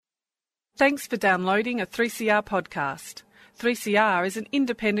Thanks for downloading a 3CR podcast. 3CR is an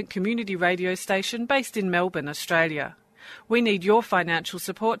independent community radio station based in Melbourne, Australia. We need your financial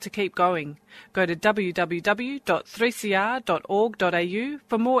support to keep going. Go to www.3cr.org.au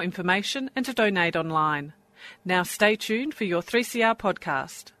for more information and to donate online. Now stay tuned for your 3CR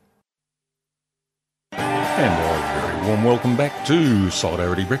podcast. And a very warm welcome back to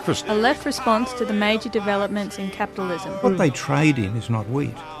Solidarity Breakfast. A left response to the major developments in capitalism. What they trade in is not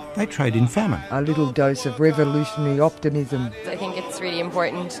wheat. They trade in famine. A little dose of revolutionary optimism. I think it's really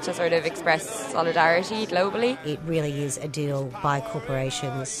important to sort of express solidarity globally. It really is a deal by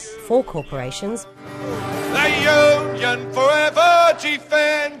corporations, for corporations. The union forever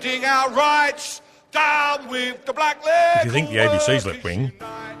defending our rights. Down with the black leg. If you think the ABC's left wing,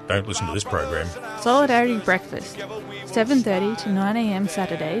 don't listen to this program. Solidarity Breakfast, 7:30 to 9am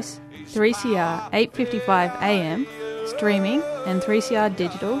Saturdays, 3CR 8:55am, streaming and 3CR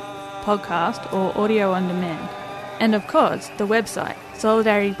digital, podcast or audio on demand. And of course, the website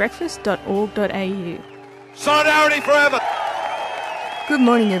solidaritybreakfast.org.au. Solidarity forever. Good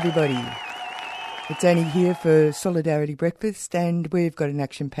morning, everybody. It's Annie here for Solidarity Breakfast, and we've got an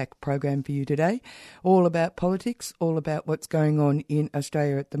action-packed program for you today, all about politics, all about what's going on in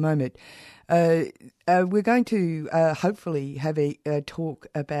Australia at the moment. We're going to hopefully have a talk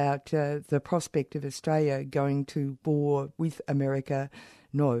about the prospect of Australia going to war with America,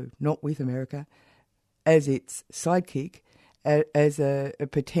 no, not with America, as its sidekick, as a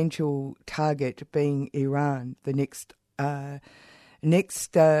potential target being Iran, the next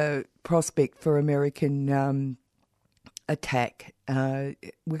prospect for American attack.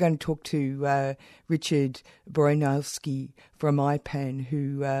 We're going to talk to Richard Boronowski from IPAN,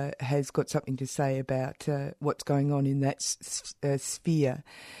 who has got something to say about what's going on in that sphere.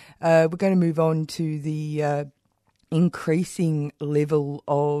 We're going to move on to the increasing level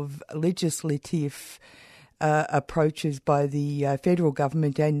of legislative approaches by the federal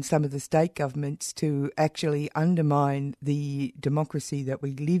government and some of the state governments to actually undermine the democracy that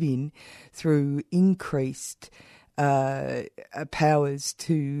we live in through increased powers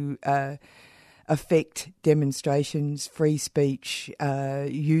to affect demonstrations, free speech,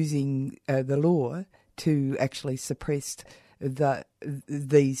 using the law to actually suppress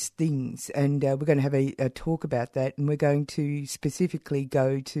these things. And we're going to have a talk about that, and we're going to specifically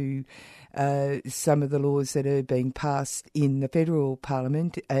go to some of the laws that are being passed in the federal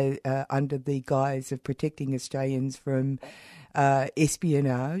parliament under the guise of protecting Australians from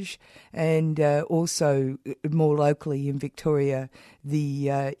espionage, and also more locally in Victoria,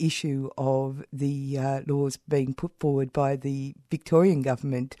 the issue of the laws being put forward by the Victorian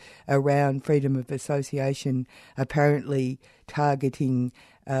government around freedom of association, apparently targeting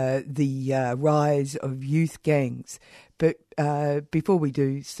the rise of youth gangs. But before we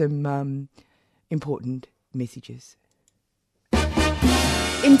do, some important messages.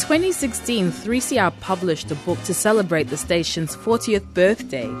 In 2016, 3CR published a book to celebrate the station's 40th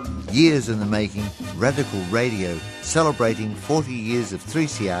birthday. Years in the making, Radical Radio, celebrating 40 years of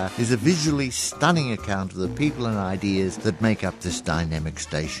 3CR, is a visually stunning account of the people and ideas that make up this dynamic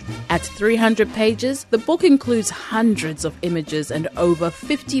station. At 300 pages, the book includes hundreds of images and over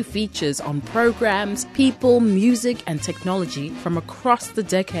 50 features on programs, people, music and technology from across the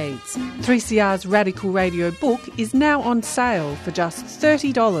decades. 3CR's Radical Radio book is now on sale for just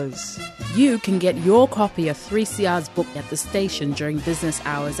 $30. You can get your copy of 3CR's book at the station during business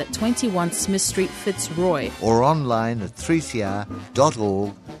hours at 21 Smith Street, Fitzroy. Or online at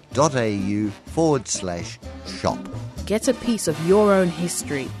 3cr.org.au/shop. Get a piece of your own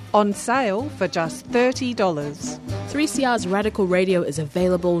history. On sale for just $30. 3CR's Radical Radio is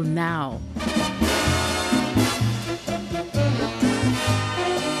available now.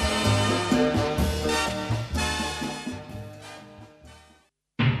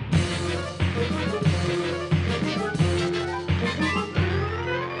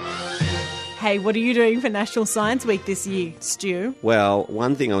 Hey, what are you doing for National Science Week this year, Stu? Well,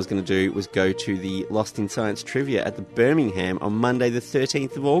 one thing I was going to do was go to the Lost in Science trivia at the Birmingham on Monday the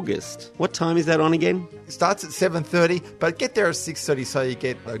 13th of August. What time is that on again? It starts at 7:30, but get there at 6:30 so you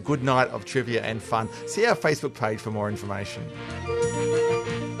get a good night of trivia and fun. See our Facebook page for more information.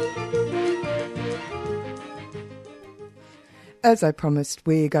 As I promised,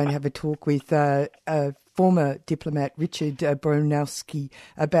 we're going to have a talk with former diplomat Richard Boronowski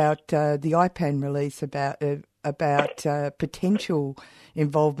about the IPAN release about potential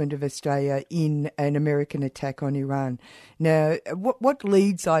involvement of Australia in an American attack on Iran. Now, what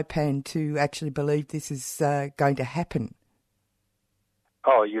leads IPAN to actually believe this is going to happen?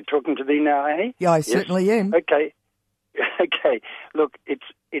 Oh, you're talking to me now, eh? Yeah, I certainly am. Okay. Okay. Look, it's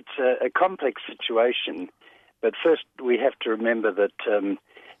it's a complex situation, but first we have to remember that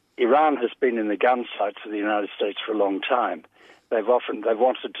Iran has been in the gun sights of the United States for a long time. They've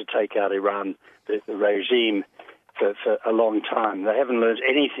wanted to take out Iran, the regime, for a long time. They haven't learned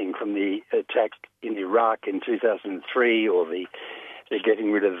anything from the attack in Iraq in 2003 or the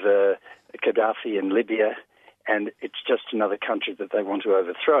getting rid of Gaddafi in Libya, and it's just another country that they want to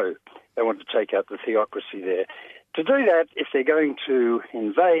overthrow. They want to take out the theocracy there. To do that, if they're going to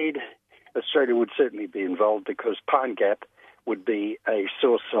invade, Australia would certainly be involved because Pine Gap would be a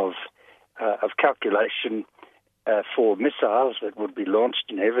source of calculation for missiles that would be launched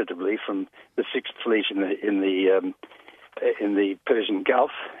inevitably from the Sixth Fleet in the Persian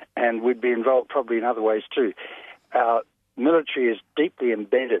Gulf, and we'd be involved probably in other ways too. Our military is deeply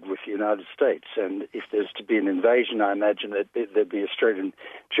embedded with the United States, and if there's to be an invasion, I imagine that there'd be Australian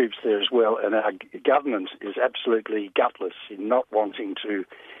troops there as well, and our government is absolutely gutless in not wanting to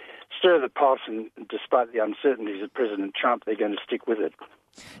stir the pot, and despite the uncertainties of President Trump, they're going to stick with it.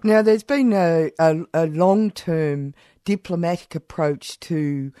 Now, there's been a long-term diplomatic approach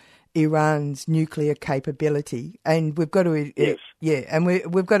to Iran's nuclear capability, and we've got to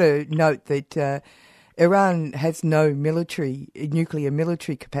we've got to note that Iran has no nuclear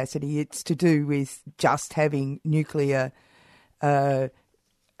military capacity. It's to do with just having nuclear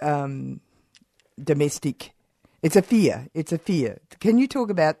domestic. It's a fear. Can you talk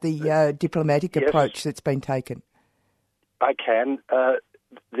about the diplomatic approach that's been taken? I can.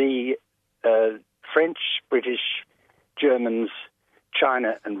 The French, British, Germans,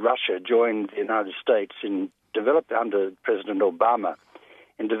 China and Russia joined the United States under President Obama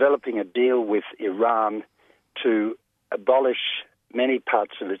in developing a deal with Iran to abolish many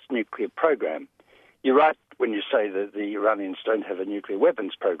parts of its nuclear program. You're right when you say that the Iranians don't have a nuclear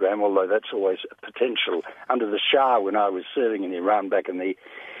weapons program, although that's always a potential. Under the Shah, when I was serving in Iran back in the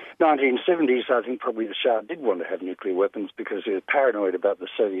 1970s, I think probably the Shah did want to have nuclear weapons because he was paranoid about the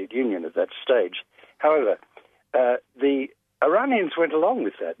Soviet Union at that stage. However, the Iranians went along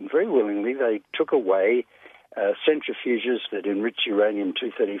with that, and very willingly they took away centrifuges that enrich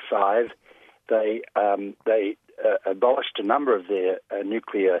uranium-235. They abolished a number of their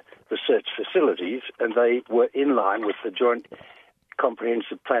nuclear research facilities, and they were in line with the Joint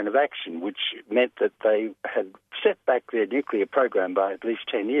Comprehensive Plan of Action, which meant that they had set back their nuclear program by at least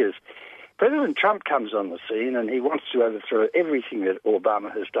 10 years. President Trump comes on the scene, and he wants to overthrow everything that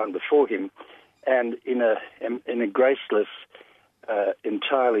Obama has done before him, and in a graceless,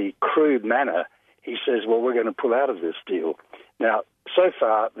 entirely crude manner, he says, well, we're going to pull out of this deal. Now, so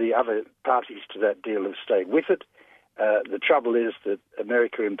far, the other parties to that deal have stayed with it. The trouble is that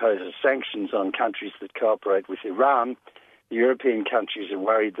America imposes sanctions on countries that cooperate with Iran. The European countries are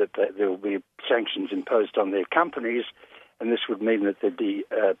worried that there will be sanctions imposed on their companies, and this would mean that there'd be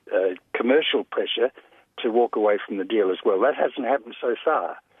commercial pressure to walk away from the deal as well. That hasn't happened so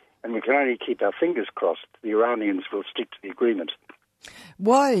far, and we can only keep our fingers crossed the Iranians will stick to the agreement.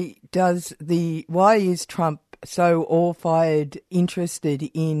 Why is Trump so all-fired interested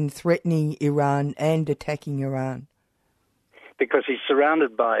in threatening Iran and attacking Iran? Because he's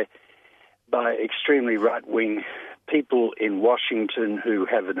surrounded by extremely right-wing people in Washington who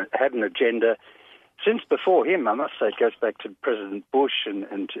had an agenda since before him. I must say it goes back to President Bush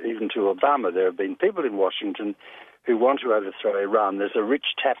and even to Obama. There have been people in Washington who want to overthrow Iran. There's a rich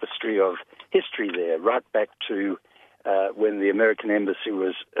tapestry of history there, right back to when the American embassy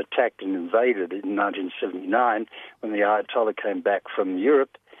was attacked and invaded in 1979, when the Ayatollah came back from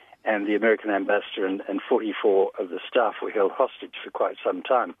Europe, and the American ambassador and 44 of the staff were held hostage for quite some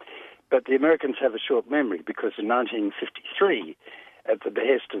time. But the Americans have a short memory, because in 1953, at the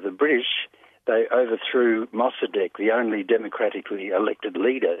behest of the British, they overthrew Mossadegh, the only democratically elected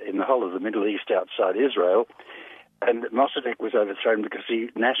leader in the whole of the Middle East outside Israel. And Mossadegh was overthrown because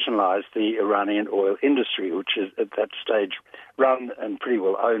he nationalized the Iranian oil industry, which is at that stage run and pretty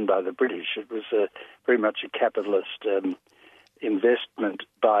well owned by the British. It was very much a capitalist investment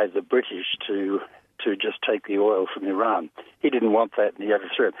by the British to just take the oil from Iran. He didn't want that, and he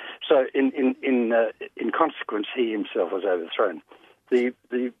overthrew it. So in consequence, he himself was overthrown.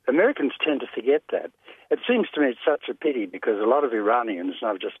 The Americans tend to forget that. It seems to me it's such a pity, because a lot of Iranians, and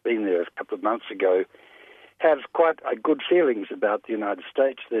I've just been there a couple of months ago, have quite good feelings about the United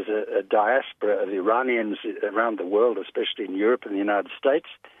States. There's a diaspora of Iranians around the world, especially in Europe and the United States,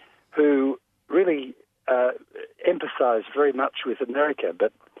 who really empathize very much with America.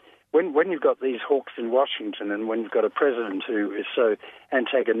 But when you've got these hawks in Washington, and when you've got a president who is so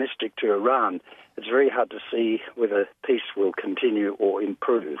antagonistic to Iran, it's very hard to see whether peace will continue or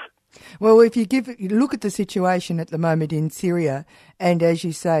improve. Well, if you look at the situation at the moment in Syria, and as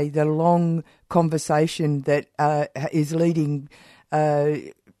you say, the long conversation that is leading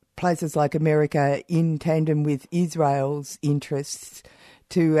places like America in tandem with Israel's interests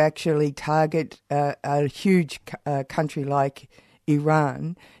to actually target a huge country like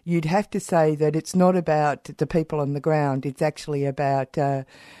Iran, you'd have to say that it's not about the people on the ground, it's actually about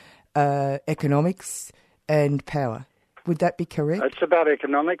economics and power. Would that be correct? It's about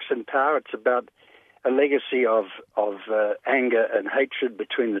economics and power. It's about a legacy of anger and hatred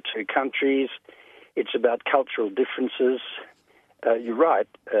between the two countries. It's about cultural differences. You're right.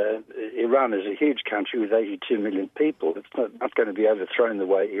 Iran is a huge country with 82 million people. It's not going to be overthrown the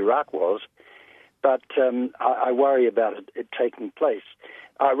way Iraq was. But I worry about it taking place.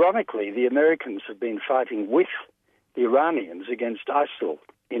 Ironically, the Americans have been fighting with the Iranians against ISIL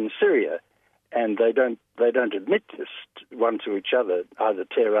in Syria, and they don't admit this one to each other. Either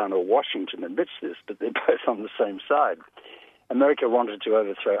Tehran or Washington admits this, but they're both on the same side. America wanted to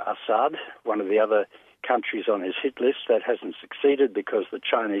overthrow Assad, one of the other countries on his hit list. That hasn't succeeded because the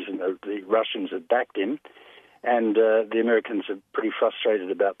Chinese and the Russians have backed him, and the Americans are pretty frustrated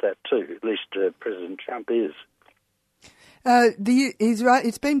about that too. At least President Trump is.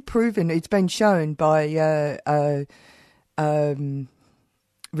 It's been proven, it's been shown by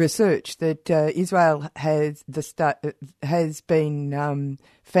research that Israel has been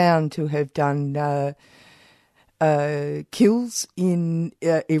found to have done kills in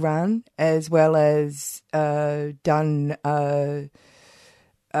Iran, as well as done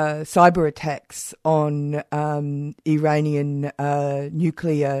cyber attacks on Iranian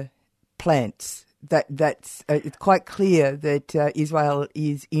nuclear plants. That's it's quite clear that Israel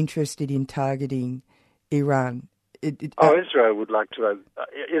is interested in targeting Iran. Israel would like to.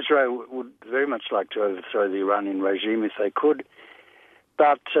 Israel would very much like to overthrow the Iranian regime if they could,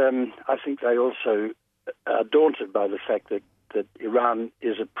 but I think they also are daunted by the fact that Iran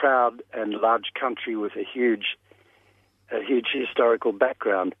is a proud and large country with a huge historical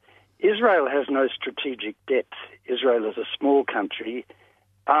background. Israel has no strategic depth. Israel is a small country,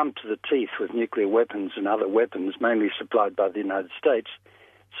 armed to the teeth with nuclear weapons and other weapons, mainly supplied by the United States.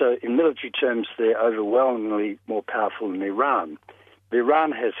 So in military terms, they're overwhelmingly more powerful than Iran. But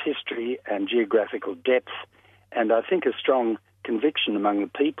Iran has history and geographical depth, and I think a strong conviction among the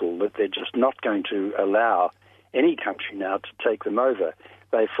people that they're just not going to allow any country now to take them over.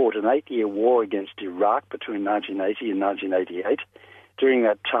 They fought an 8-year war against Iraq between 1980 and 1988. During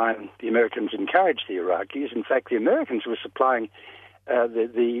that time, the Americans encouraged the Iraqis. In fact, the Americans were supplying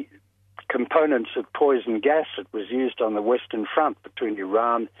the components of poison gas that was used on the Western Front between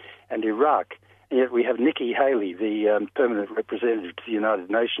Iran and Iraq. And yet we have Nikki Haley, the permanent representative to the United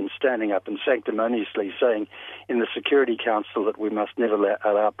Nations, standing up and sanctimoniously saying in the Security Council that we must never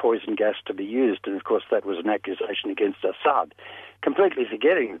allow poison gas to be used. And, of course, that was an accusation against Assad, completely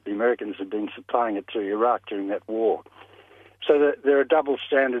forgetting that the Americans had been supplying it to Iraq during that war. So there are double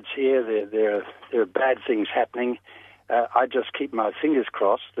standards here. There are bad things happening. I just keep my fingers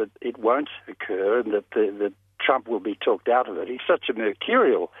crossed that it won't occur and that Trump will be talked out of it. He's such a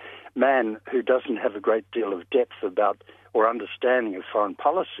mercurial man who doesn't have a great deal of depth about or understanding of foreign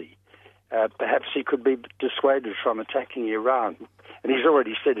policy. Perhaps he could be dissuaded from attacking Iran. And he's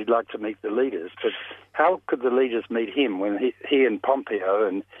already said he'd like to meet the leaders. But how could the leaders meet him when he and Pompeo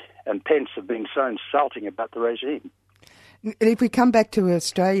and Pence have been so insulting about the regime? If we come back to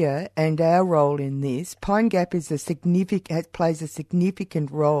Australia and our role in this, Pine Gap is plays a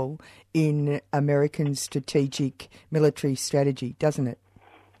significant role in American strategic military strategy, doesn't it?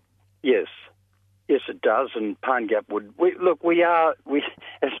 Yes, it does. And Pine Gap we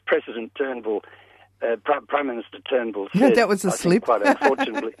as President Turnbull, Prime Minister Turnbull said, that was a slip. Quite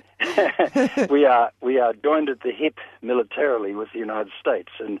unfortunately, we are joined at the hip militarily with the United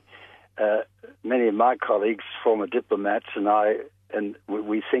States, and many of my colleagues, former diplomats, and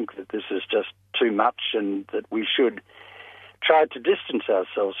we think that this is just too much and that we should try to distance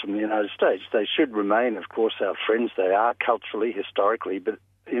ourselves from the United States. They should remain, of course, our friends. They are culturally, historically, but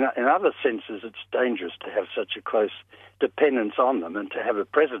in other senses it's dangerous to have such a close dependence on them and to have a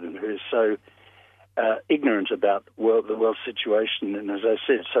president who is so ignorant about the world situation and, as I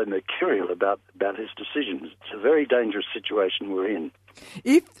said, so mercurial about his decisions. It's a very dangerous situation we're in.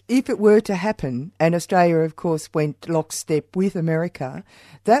 If it were to happen, and Australia, of course, went lockstep with America,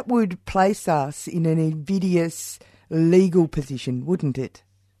 that would place us in an invidious legal position, wouldn't it?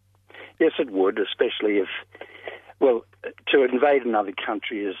 Yes, it would, especially if, to invade another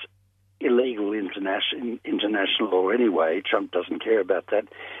country is illegal international law anyway. Trump doesn't care about that.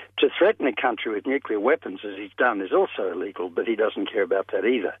 To threaten a country with nuclear weapons, as he's done, is also illegal, but he doesn't care about that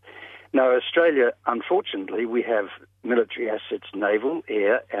either. Now, Australia, unfortunately, we have military assets, naval,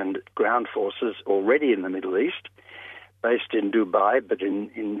 air and ground forces already in the Middle East, based in Dubai, but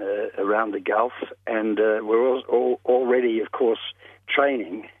in around the Gulf, and we're already, of course,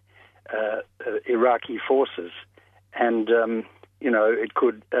 training Iraqi forces. And, it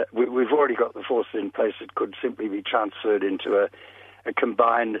could, we've already got the forces in place. It could simply be transferred into a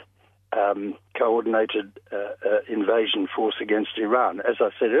combined coordinated invasion force against Iran. As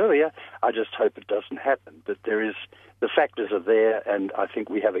I said earlier, I just hope it doesn't happen. But the factors are there, and I think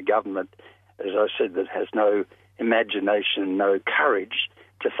we have a government, as I said, that has no imagination, no courage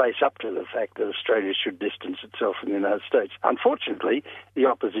to face up to the fact that Australia should distance itself from the United States. Unfortunately, the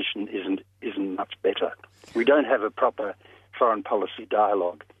opposition isn't much better. We don't have a proper foreign policy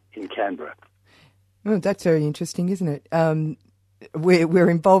dialogue in Canberra. Well, that's very interesting, isn't it? We're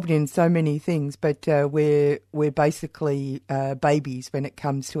involved in so many things, but we're basically babies when it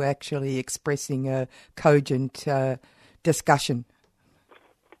comes to actually expressing a cogent discussion.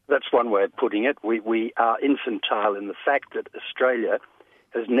 That's one way of putting it. We are infantile in the fact that Australia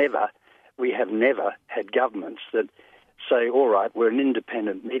we have never had governments that say, all right, we're an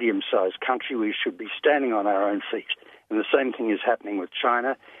independent, medium-sized country, we should be standing on our own feet. And the same thing is happening with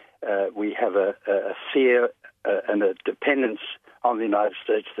China. We have a fear and a dependence on the United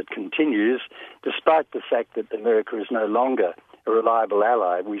States that continues, despite the fact that America is no longer a reliable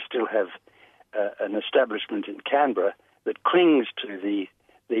ally. We still have an establishment in Canberra that clings to the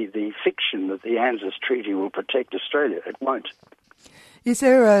fiction that the ANZUS Treaty will protect Australia. It won't. Is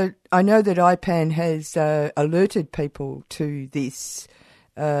there I know that IPAN has alerted people to this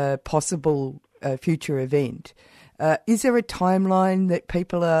possible future event. Is there a timeline that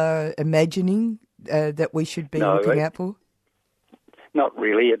people are imagining that we should be looking out for? Not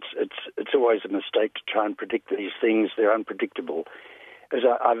really. It's always a mistake to try and predict these things. They're unpredictable. As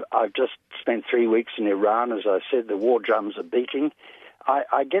I've just spent 3 weeks in Iran, as I said, the war drums are beating.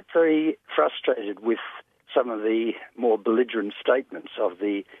 I get very frustrated with some of the more belligerent statements of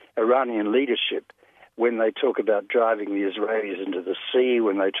the Iranian leadership when they talk about driving the Israelis into the sea,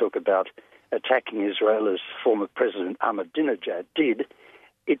 when they talk about attacking Israel as former President Ahmadinejad did.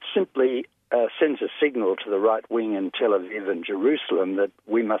 It simply sends a signal to the right wing in Tel Aviv and Jerusalem that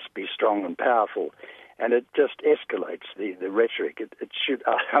we must be strong and powerful. And it just escalates the rhetoric. It should.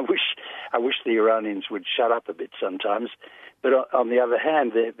 I wish the Iranians would shut up a bit sometimes. But on the other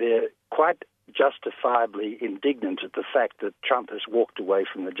hand, they're quite justifiably indignant at the fact that Trump has walked away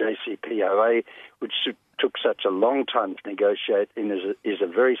from the JCPOA, which took such a long time to negotiate and is a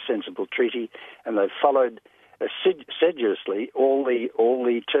very sensible treaty, and they've followed sedulously all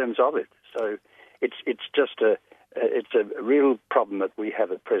the terms of it. So it's just a real problem that we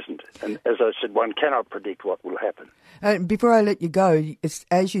have at present. And as I said, one cannot predict what will happen. Before I let you go,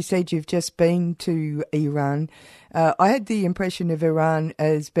 as you said, you've just been to Iran. I had the impression of Iran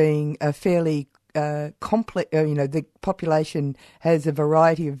as being a fairly complex, the population has a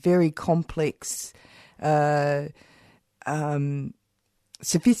variety of very complex,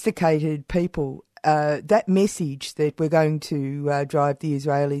 sophisticated people. That message that we're going to drive the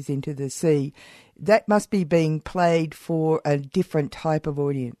Israelis into the sea, that must be being played for a different type of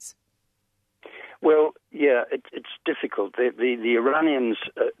audience. Well, yeah, it's difficult. The Iranians,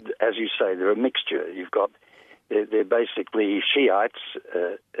 as you say, they're a mixture. They're basically Shiites,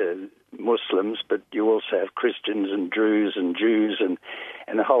 Muslims, but you also have Christians and Druze and Jews and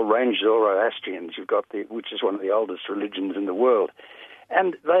a whole range of Zoroastrians. Which is one of the oldest religions in the world.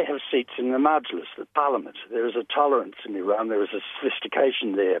 And they have seats in the Majlis, the parliament. There is a tolerance in Iran. There is a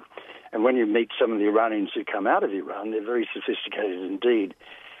sophistication there. And when you meet some of the Iranians who come out of Iran, they're very sophisticated indeed.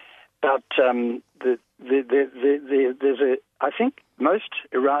 But I think most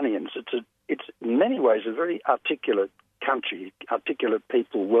Iranians, it's in many ways a very articulate country, articulate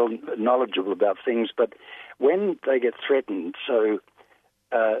people, well knowledgeable about things. But when they get threatened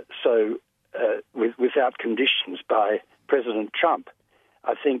without conditions by President Trump,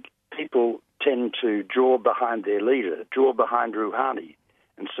 I think people tend to draw behind their leader, draw behind Rouhani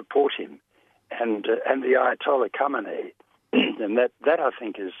and support him, and the Ayatollah Khamenei. And that I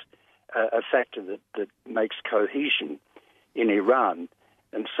think is a factor that makes cohesion in Iran.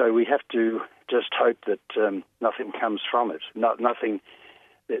 And so we have to just hope that nothing comes from it.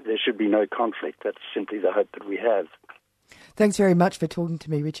 There should be no conflict. That's simply the hope that we have. Thanks very much for talking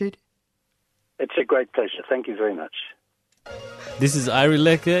to me, Richard. It's a great pleasure. Thank you very much. This is Iri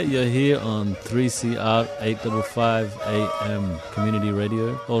Lecker. You're here on 3CR 855 AM Community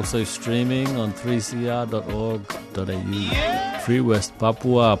Radio. Also streaming on 3cr.org.au. Free West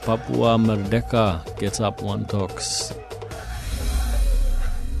Papua, Papua Merdeka. Get up, one talks.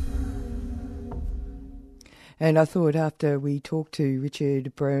 And I thought after we talked to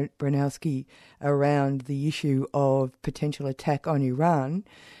Richard Branowski around the issue of potential attack on Iran,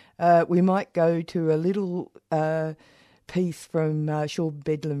 we might go to a little piece from Sean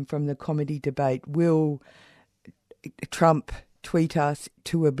Bedlam from the Comedy Debate. Will Trump tweet us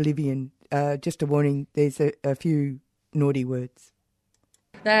to oblivion? Just a warning, there's a few naughty words.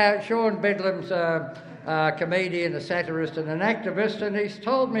 Now, Sean Bedlam's a comedian, a satirist and an activist, and he's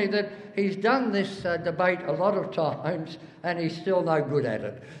told me that he's done this debate a lot of times and he's still no good at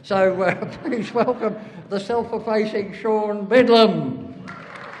it. So please welcome the self-effacing Sean Bedlam.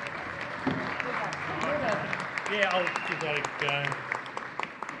 Yeah, I'll give that a go.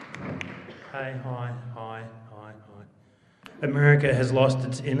 Hey, hi. America has lost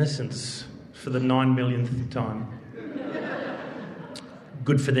its innocence for the 9 millionth time.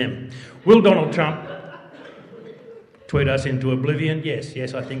 Good for them. Will Donald Trump tweet us into oblivion? Yes,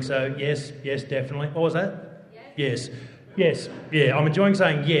 I think so. Yes, definitely. What was that? Yes. Yeah, I'm enjoying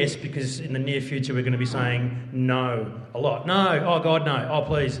saying yes because in the near future we're going to be saying no a lot. No, oh God, no. Oh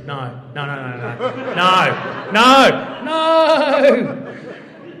please, no. No.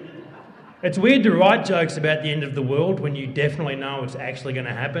 It's weird to write jokes about the end of the world when you definitely know it's actually going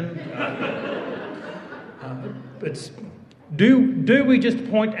to happen. Do we just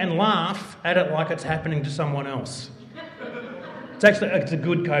point and laugh at it like it's happening to someone else? It's a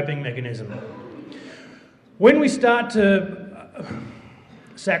good coping mechanism. When we start to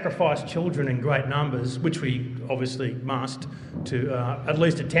sacrifice children in great numbers, which we obviously must, to at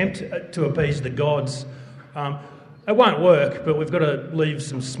least attempt to appease the gods, it won't work, but we've got to leave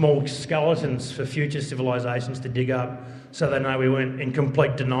some small skeletons for future civilisations to dig up so they know we weren't in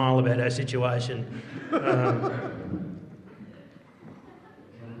complete denial about our situation.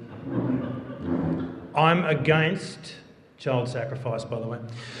 I'm against child sacrifice, by the way.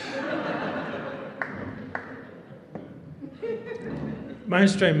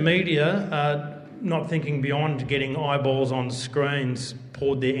 Mainstream media, not thinking beyond getting eyeballs on screens,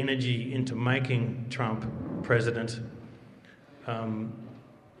 poured their energy into making Trump president.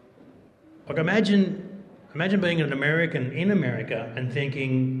 Imagine being an American in America and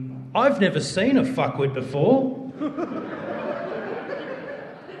thinking, I've never seen a fuckwit before.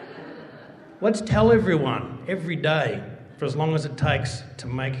 Let's tell everyone, every day, for as long as it takes to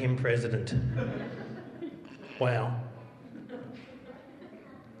make him president. Wow.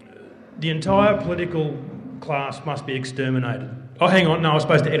 The entire political class must be exterminated. Oh, hang on, no, I was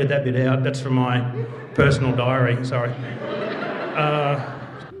supposed to edit that bit out. That's from my personal diary, sorry.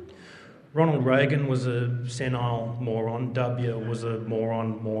 Ronald Reagan was a senile moron. W was a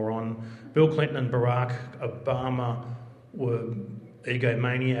moron. Bill Clinton and Barack Obama were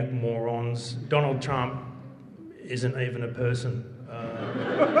egomaniac morons. Donald Trump isn't even a person.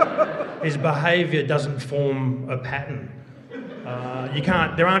 His behaviour doesn't form a pattern.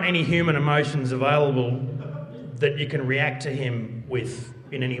 There aren't any human emotions available that you can react to him with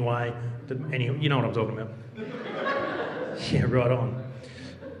in any way. You know what I'm talking about. Yeah, right on.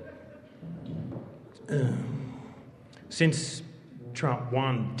 Since Trump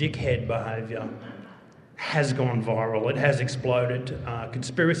won, dickhead behaviour has gone viral. It has exploded.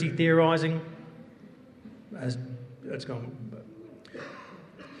 Conspiracy theorising it's gone.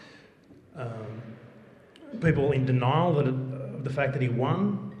 People in denial of the fact that he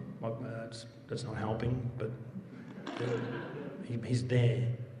won. That's not helping, but he's there.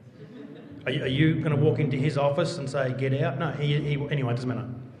 Are you going to walk into his office and say, get out? No, anyway, it doesn't matter.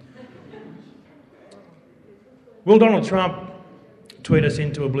 Will Donald Trump tweet us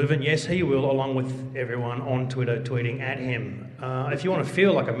into oblivion? Yes, he will, along with everyone on Twitter tweeting at him. If you want to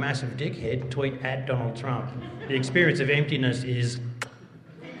feel like a massive dickhead, tweet at Donald Trump. The experience of emptiness is...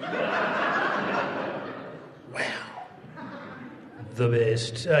 wow. The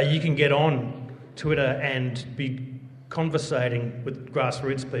best. You can get on Twitter and be conversating with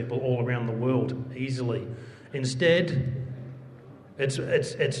grassroots people all around the world easily. Instead, it's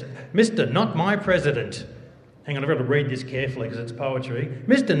Mr. Not My President. Hang on, I've got to read this carefully because it's poetry.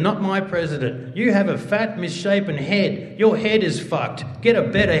 Mr. Not My President, you have a fat, misshapen head. Your head is fucked. Get a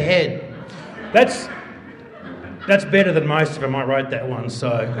better head. That's better than most of them. I wrote that one,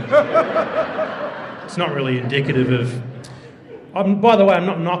 so it's not really indicative of... by the way, I'm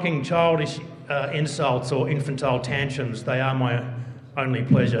not knocking childish insults or infantile tantrums. They are my only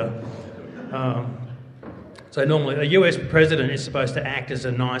pleasure. So normally a US president is supposed to act as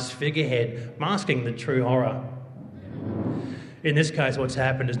a nice figurehead, masking the true horror. In this case, what's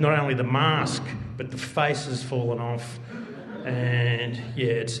happened is not only the mask, but the face has fallen off. And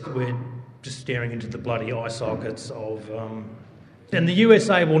yeah, we're just staring into the bloody eye sockets of... And the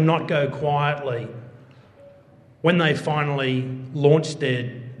USA will not go quietly when they finally launch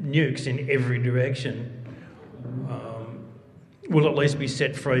their nukes in every direction. Will at least be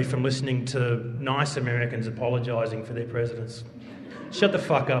set free from listening to nice Americans apologising for their presidents. Shut the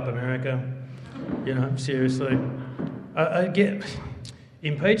fuck up, America. You know, seriously. Again,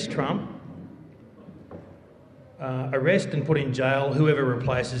 impeach Trump, arrest and put in jail whoever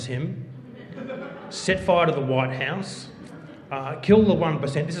replaces him, set fire to the White House, kill the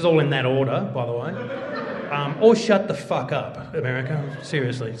 1%, this is all in that order, by the way, or shut the fuck up, America.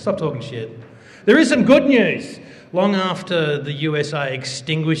 Seriously, stop talking shit. There is some good news. Long after the USA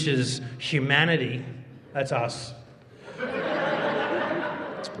extinguishes humanity, that's us,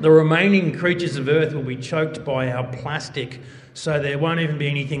 the remaining creatures of Earth will be choked by our plastic, so there won't even be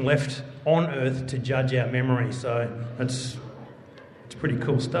anything left on Earth to judge our memory. So it's pretty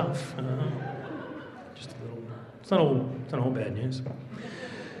cool stuff. Just a little. It's not all bad news.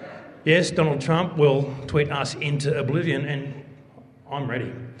 Yes, Donald Trump will tweet us into oblivion, and I'm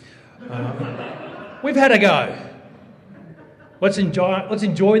ready. We've had a go. Let's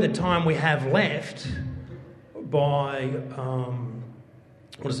enjoy the time we have left by,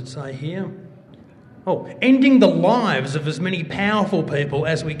 what does it say here? Oh, ending the lives of as many powerful people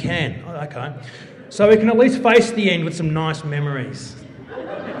as we can. Oh, okay. So we can at least face the end with some nice memories.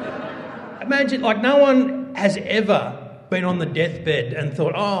 Imagine, like, no one has ever been on the deathbed and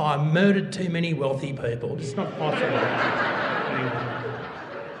thought, oh, I murdered too many wealthy people. It's not possible. Anyway.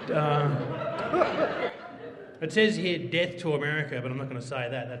 It says here, death to America, but I'm not going to say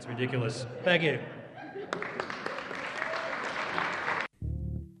that. That's ridiculous. Thank you.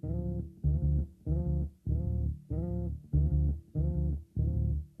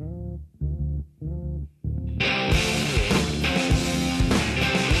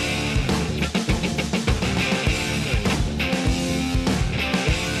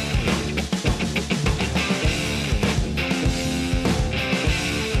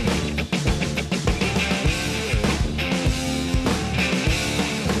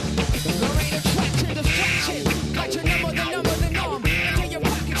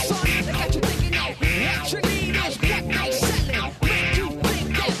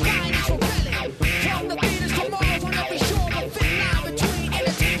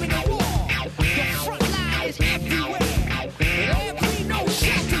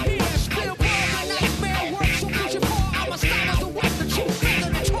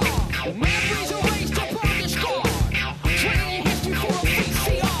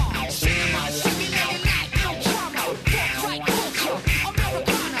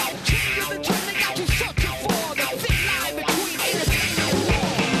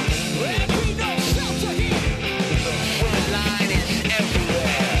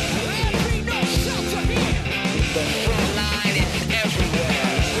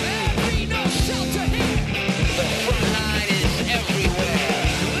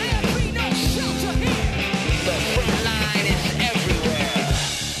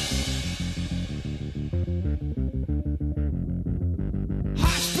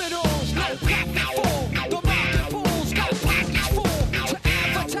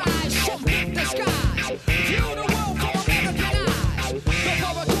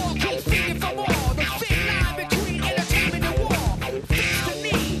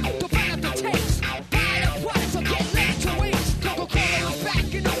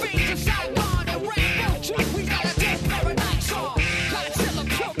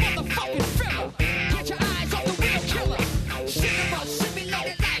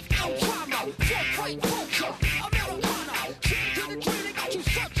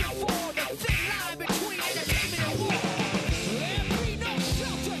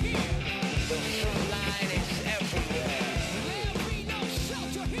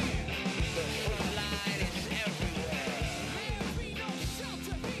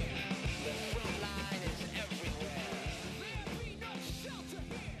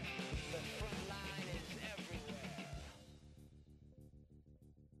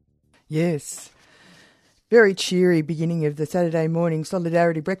 Yes. Very cheery beginning of the Saturday morning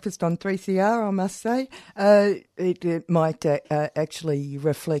Solidarity Breakfast on 3CR, I must say. It might actually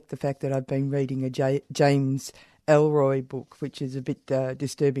reflect the fact that I've been reading a James Elroy book, which is a bit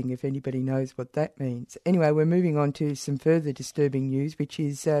disturbing if anybody knows what that means. Anyway, we're moving on to some further disturbing news, which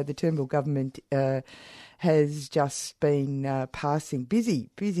is the Turnbull government has just been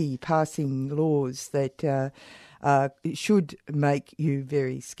busy passing laws that should make you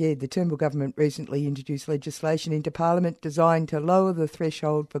very scared. The Turnbull government recently introduced legislation into Parliament designed to lower the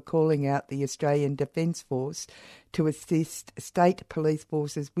threshold for calling out the Australian Defence Force to assist state police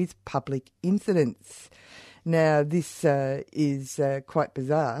forces with public incidents. Now, this is quite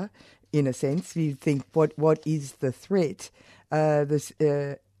bizarre in a sense. You think, what is the threat? There's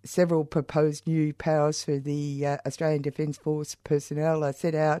several proposed new powers for the Australian Defence Force personnel are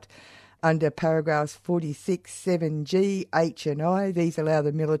set out under paragraphs 46, 7G, H and I. These allow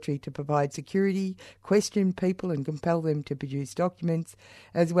the military to provide security, question people and compel them to produce documents,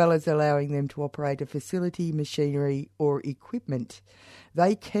 as well as allowing them to operate a facility, machinery or equipment.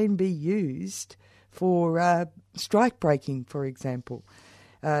 They can be used for strike breaking, for example.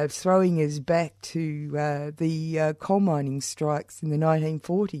 Throwing us back to the coal mining strikes in the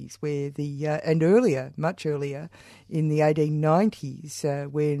 1940s, where and earlier, much earlier, in the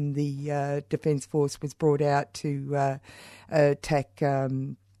 1890s, when the Defence Force was brought out to attack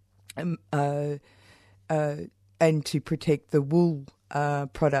and to protect the wool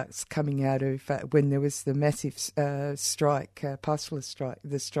products coming out of when there was the massive strike, pastoralist strike,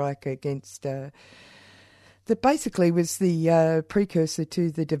 the strike against. That basically was the precursor to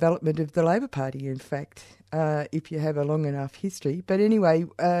the development of the Labor Party, in fact, if you have a long enough history. But anyway,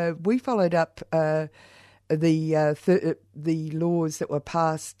 we followed up the laws that were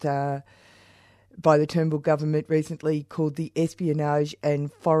passed by the Turnbull government recently called the Espionage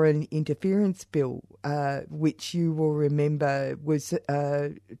and Foreign Interference Bill, which you will remember was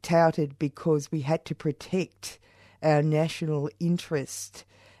touted because we had to protect our national interest.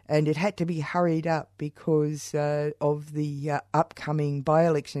 And it had to be hurried up because of the upcoming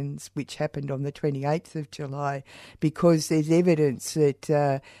by-elections, which happened on the 28th of July, because there's evidence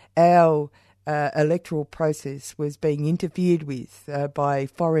that our electoral process was being interfered with by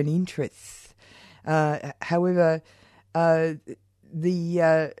foreign interests. However,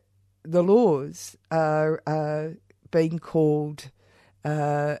 the laws are being called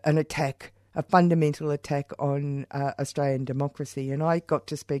an attack, a fundamental attack on Australian democracy. And I got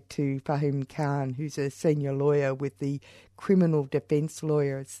to speak to Fahim Khan, who's a senior lawyer with the Criminal Defence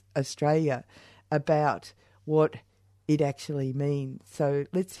Lawyers Australia, about what it actually means. So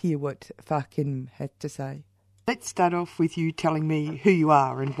let's hear what Fahim had to say. Let's start off with you telling me who you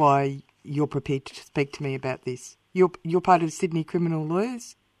are and why you're prepared to speak to me about this. You're part of Sydney Criminal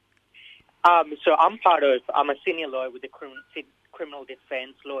Lawyers? So I'm a senior lawyer with the Criminal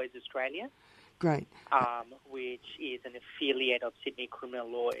Defence Lawyers Australia. Great. Which is an affiliate of Sydney Criminal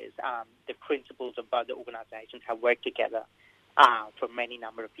Lawyers. The principals of both the organisations have worked together for many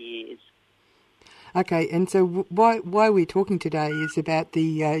number of years. Okay, and so why we're talking today is about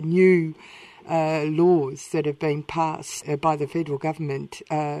the new laws that have been passed by the federal government,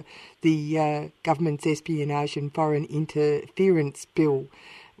 the government's Espionage and Foreign Interference Bill,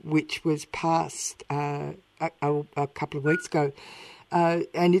 which was passed a couple of weeks ago.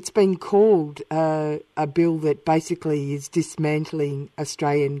 And it's been called a bill that basically is dismantling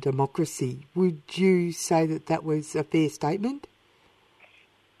Australian democracy. Would you say that was a fair statement?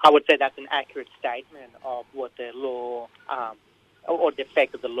 I would say that's an accurate statement of what the law, or the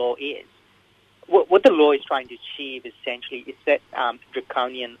effect of the law is. What the law is trying to achieve essentially is set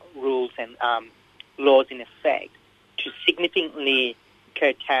draconian rules and laws in effect to significantly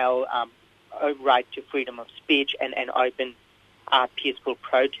curtail a right to freedom of speech and open peaceful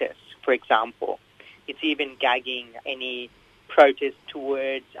protests, for example. It's even gagging any protest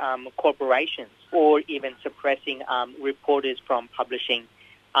towards corporations, or even suppressing reporters from publishing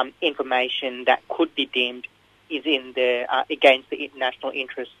information that could be deemed is in the against the national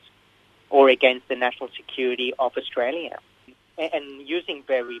interests or against the national security of Australia. And using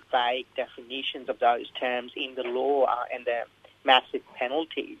very vague definitions of those terms in the law and the massive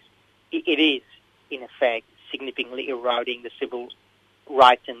penalties, it is, in effect, significantly eroding the civil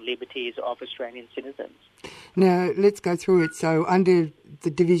rights and liberties of Australian citizens. Now, let's go through it. So, under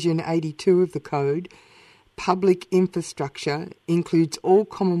the Division 82 of the Code, public infrastructure includes all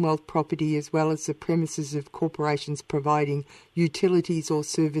Commonwealth property as well as the premises of corporations providing utilities or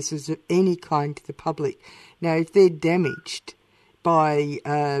services of any kind to the public. Now, if they're damaged by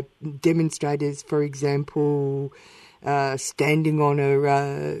demonstrators, for example, standing on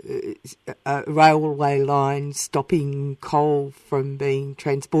a railway line, stopping coal from being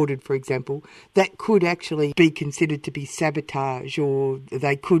transported, for example, that could actually be considered to be sabotage, or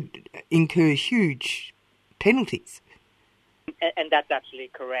they could incur huge penalties. And that's absolutely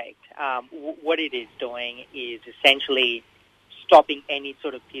correct. What it is doing is essentially stopping any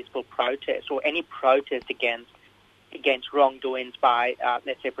sort of peaceful protest or any protest against wrongdoings by,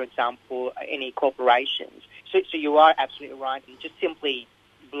 let's say, for example, any corporations. So you are absolutely right. And just simply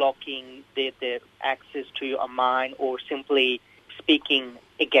blocking the access to a mine or simply speaking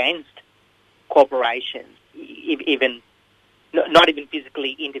against corporations, even not even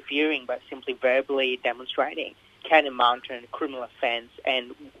physically interfering, but simply verbally demonstrating, can amount to a criminal offence,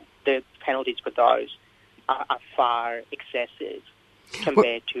 and the penalties for those are far excessive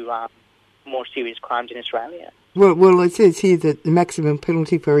compared to more serious crimes in Australia. Well, it says here that the maximum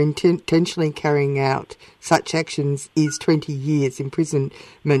penalty for intentionally carrying out such actions is 20 years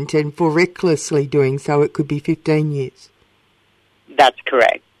imprisonment, and for recklessly doing so it could be 15 years. That's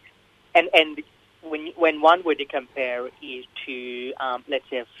correct. And when one were to compare it to, let's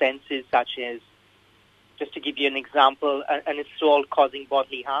say, offences such as, just to give you an example, an assault causing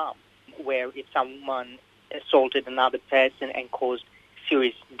bodily harm, where if someone assaulted another person and caused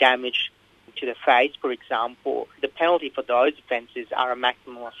serious damage to the face, for example, the penalty for those offences are a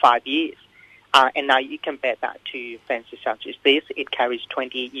maximum of 5 years. And now you compare that to offences such as this, it carries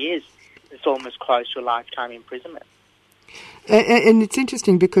 20 years. It's almost close to a lifetime imprisonment. And it's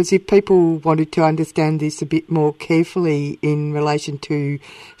interesting because if people wanted to understand this a bit more carefully in relation to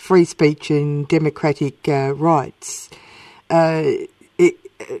free speech and democratic rights, you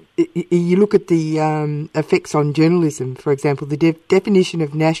look at the effects on journalism, for example. The definition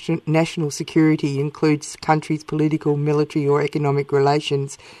of national security includes countries' political, military or economic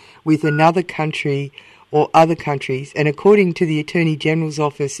relations with another country or other countries, and according to the Attorney General's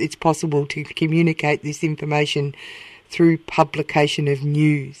Office, it's possible to communicate this information through publication of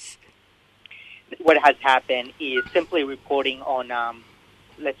news. What has happened is simply reporting on,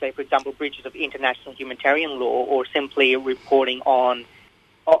 let's say, for example, breaches of international humanitarian law, or simply reporting on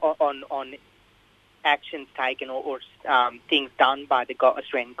actions taken or things done by the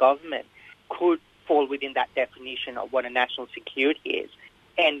Australian government could fall within that definition of what a national security is.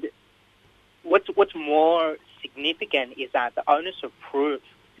 And what's more significant is that the onus of proof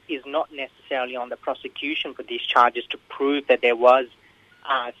is not necessarily on the prosecution for these charges to prove that there was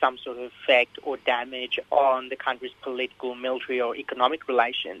some sort of effect or damage on the country's political, military or economic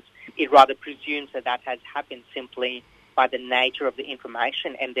relations. It rather presumes that has happened simply by the nature of the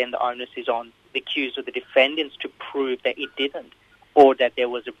information, and then the onus is on the accused or the defendants to prove that it didn't, or that there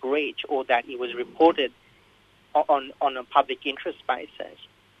was a breach, or that it was reported on a public interest basis.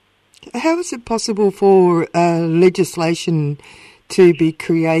 How is it possible for legislation to be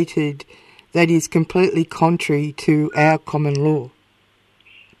created that is completely contrary to our common law?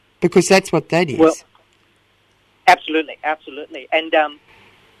 Because that's what that is. Well, absolutely. And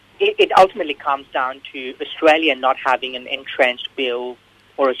it ultimately comes down to Australia not having an entrenched bill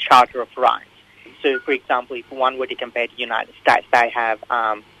or a charter of rights. So, for example, if one were to compare to the United States, they have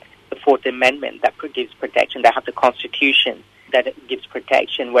the Fourth Amendment that gives protection. They have the Constitution that gives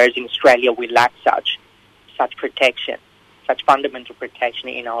protection, whereas in Australia we lack such protection, such fundamental protection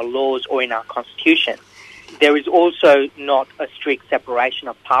in our laws or in our Constitution. There is also not a strict separation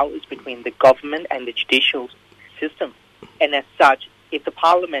of powers between the government and the judicial system. And as such, if the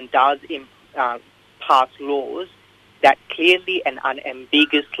Parliament does pass laws that clearly and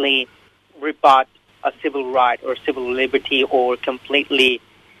unambiguously rebut a civil right or civil liberty or completely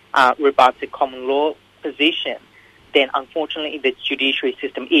rebuts a common law position, then unfortunately the judiciary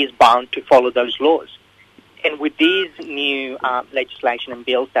system is bound to follow those laws. And with these new legislation and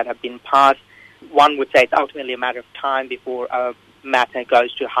bills that have been passed, one would say it's ultimately a matter of time before a matter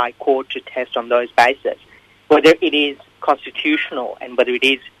goes to High Court to test on those bases, whether it is constitutional and whether it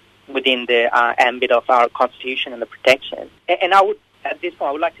is within the ambit of our Constitution and the protection. And I would, at this point,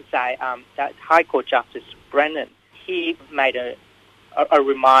 I would like to say that High Court Justice Brennan, he made a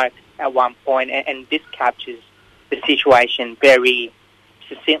remark at one point, and this captures the situation very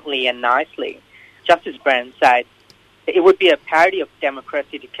succinctly and nicely. Justice Brennan said, "It would be a parody of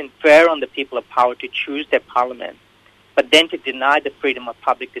democracy to confer on the people a power to choose their parliament, but then to deny the freedom of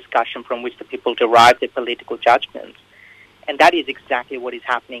public discussion from which the people derive their political judgments." And that is exactly what is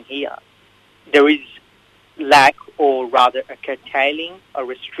happening here. There is lack, or rather a curtailing, a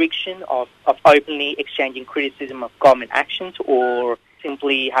restriction of openly exchanging criticism of government actions, or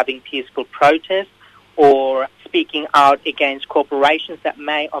simply having peaceful protests, or speaking out against corporations that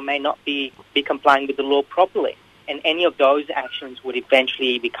may or may not be complying with the law properly. And any of those actions would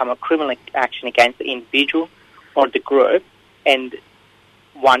eventually become a criminal action against the individual or the group, and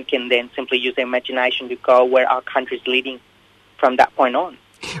one can then simply use their imagination to go where our country is leading from that point on.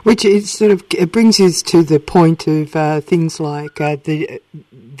 Which is sort of it brings us to the point of things like the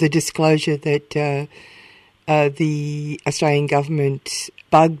disclosure that the Australian government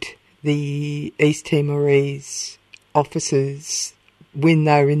bugged the East Timorese officers when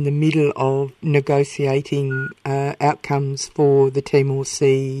they were in the middle of negotiating outcomes for the Timor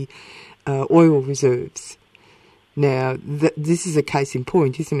Sea oil reserves. Now, this is a case in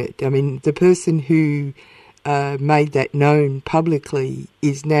point, isn't it? I mean, the person who made that known publicly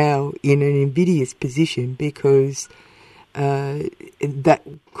is now in an invidious position because that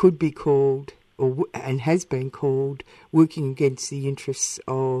could be called, and has been called, working against the interests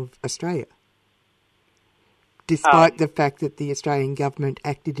of Australia, despite the fact that the Australian government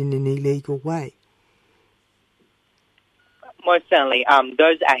acted in an illegal way. Most certainly,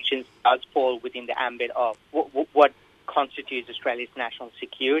 those actions does fall within the ambit of what constitutes Australia's national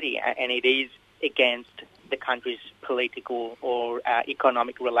security, and it is against the country's political or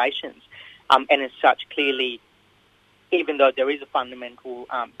economic relations. And as such, clearly, even though there is a fundamental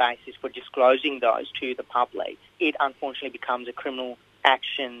basis for disclosing those to the public, it unfortunately becomes a criminal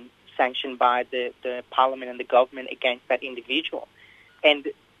action sanctioned by the Parliament and the government against that individual. And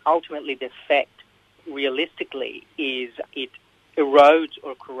ultimately, the effect, realistically, is it erodes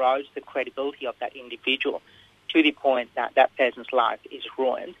or corrodes the credibility of that individual to the point that that person's life is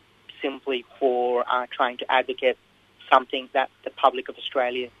ruined simply for trying to advocate something that the public of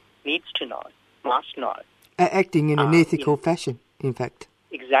Australia needs to know, must know. Acting in an ethical fashion, in fact.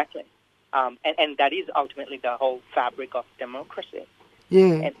 Exactly. And that is ultimately the whole fabric of democracy.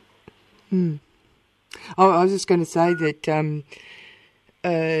 Yeah. I was just going to say that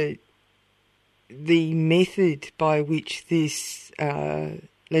the method by which this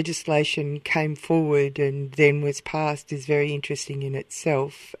legislation came forward and then was passed is very interesting in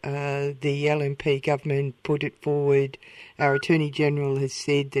itself. The LNP government put it forward. Our Attorney General has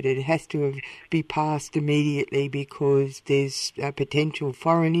said that it has to be passed immediately because there's potential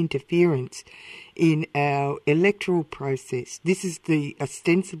foreign interference in our electoral process. This is the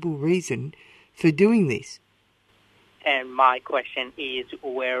ostensible reason for doing this. And my question is,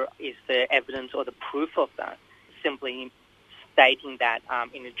 where is the evidence or the proof of that? Simply stating that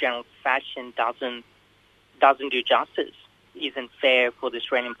in a general fashion doesn't do justice, isn't fair for the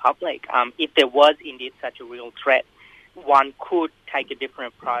Australian public. If there was indeed such a real threat, one could take a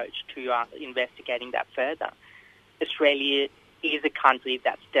different approach to investigating that further. Australia is a country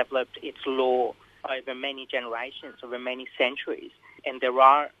that's developed its law over many generations, over many centuries, and there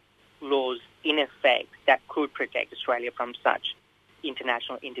are laws in effect that could protect Australia from such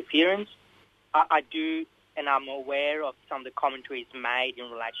international interference. I do, and I'm aware of some of the commentaries made in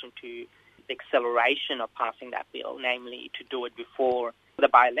relation to the acceleration of passing that bill, namely to do it before the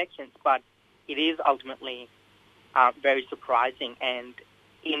by-elections, but it is ultimately very surprising, and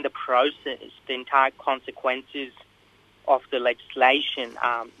in the process, the entire consequences of the legislation,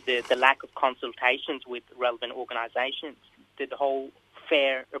 the lack of consultations with relevant organisations, the whole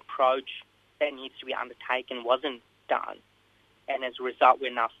fair approach that needs to be undertaken wasn't done. And as a result,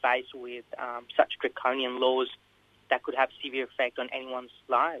 we're now faced with such draconian laws that could have severe effect on anyone's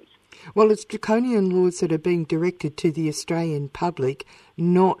lives. Well, it's draconian laws that are being directed to the Australian public,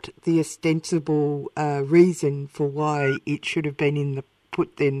 not the ostensible reason for why it should have been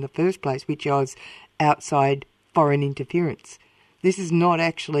put there in the first place, which was outside foreign interference. This is not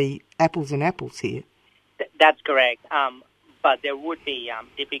actually apples and apples here. That's correct. But there would be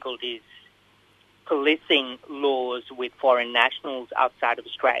difficulties policing laws with foreign nationals outside of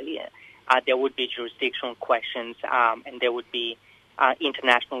Australia. There would be jurisdictional questions, and there would be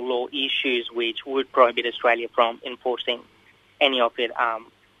international law issues which would prohibit Australia from enforcing any of its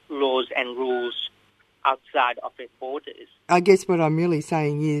laws and rules outside of its borders. I guess what I'm really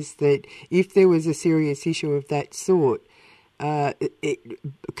saying is that if there was a serious issue of that sort,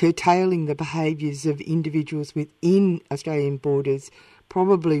 curtailing the behaviours of individuals within Australian borders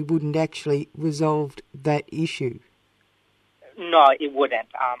probably wouldn't actually resolve that issue. No, it wouldn't.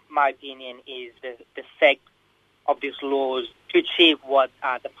 My opinion is the effect of these laws to achieve what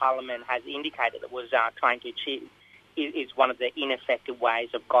the Parliament has indicated it was trying to achieve is one of the ineffective ways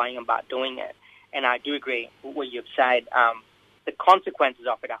of going about doing it. And I do agree with what you've said. The consequences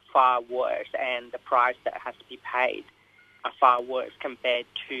of it are far worse, and the price that has to be paid are far worse compared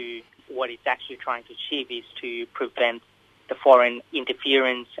to what it's actually trying to achieve, is to prevent the foreign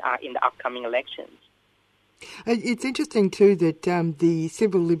interference in the upcoming elections. It's interesting too that the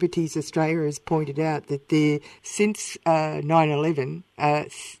Civil Liberties Australia has pointed out that since 9/11,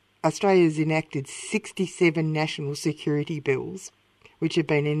 Australia has enacted 67 national security bills, which have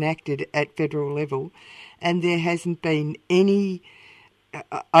been enacted at federal level, and there hasn't been any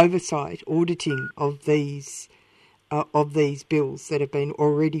oversight, auditing of these bills that have been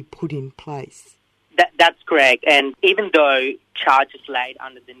already put in place. That's correct. And even though charges laid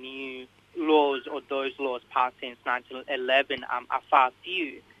under the new laws or those laws passed since 1911 are far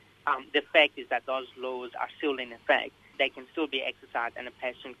few, the fact is that those laws are still in effect. They can still be exercised, and a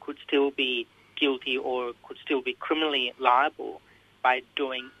person could still be guilty or could still be criminally liable by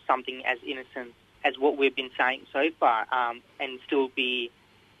doing something as innocent as what we've been saying so far, and still be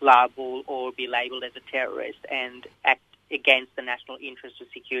liable or be labelled as a terrorist and act against the national interest or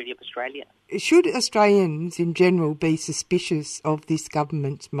security of Australia. Should Australians in general be suspicious of this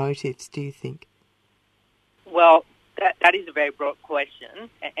government's motives, do you think? Well, that is a very broad question,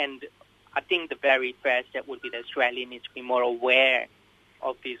 and I think the very first step would be that Australia needs to be more aware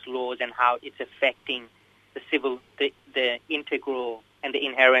of these laws and how it's affecting the integral and the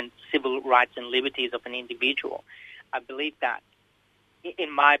inherent civil rights and liberties of an individual. I believe that,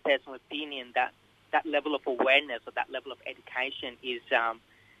 in my personal opinion, that level of awareness or that level of education is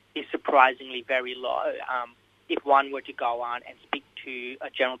surprisingly very low. If one were to go on and speak to a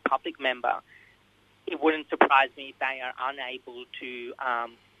general public member, it wouldn't surprise me if they are unable to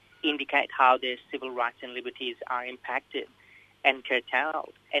indicate how their civil rights and liberties are impacted and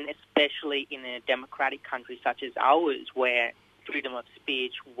curtailed, and especially in a democratic country such as ours, where freedom of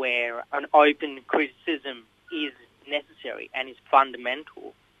speech, where an open criticism is necessary and is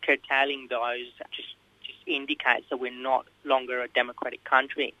fundamental. Curtailing those just indicates that we're no longer a democratic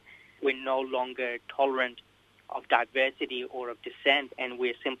country. We're no longer tolerant of diversity or of dissent, and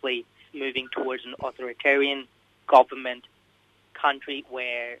we're simply moving towards an authoritarian government country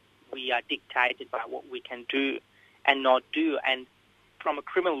where we are dictated by what we can do and not do. And from a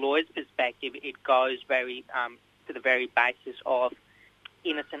criminal lawyer's perspective, it goes very to the very basis of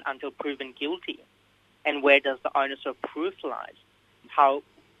innocent until proven guilty. And where does the onus of proof lie? How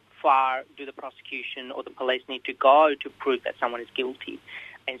far do the prosecution or the police need to go to prove that someone is guilty?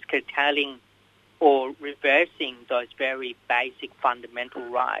 And it's curtailing or reversing those very basic fundamental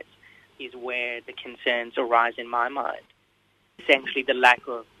rights is where the concerns arise in my mind. Essentially the lack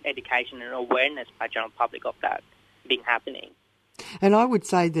of education and awareness by the general public of that being happening. And I would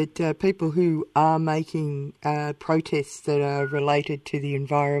say that people who are making protests that are related to the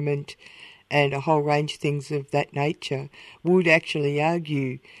environment and a whole range of things of that nature would actually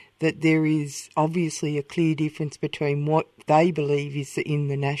argue that there is obviously a clear difference between what they believe is in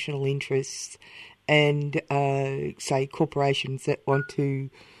the national interests and, say, corporations that want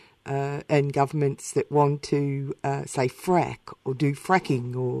to, and governments that want to, say, frack or do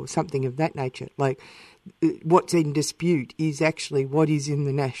fracking or something of that nature. Like, what's in dispute is actually what is in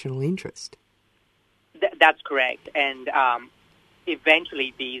the national interest. That's correct. And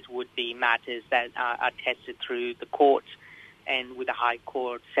eventually these would be matters that are tested through the courts, and with the High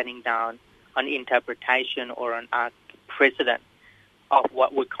Court setting down an interpretation or an precedent of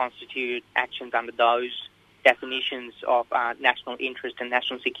what would constitute actions under those definitions of national interest and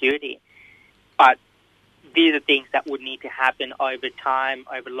national security. But these are things that would need to happen over time,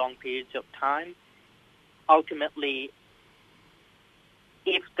 over long periods of time. Ultimately,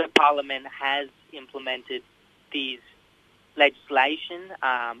 if the Parliament has implemented these legislation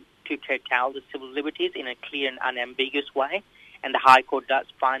to curtail the civil liberties in a clear and unambiguous way, and the High Court does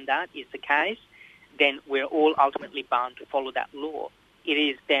find that is the case, then we're all ultimately bound to follow that law. It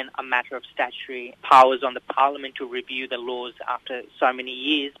is then a matter of statutory powers on the Parliament to review the laws after so many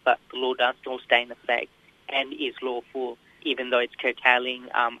years, but the law does still stay in effect and is lawful, even though it's curtailing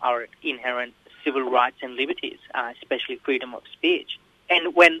our inherent civil rights and liberties, especially freedom of speech.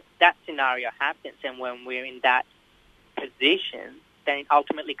 And when that scenario happens and when we're in that position, then it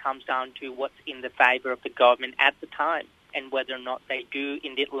ultimately comes down to what's in the favour of the government at the time and whether or not they do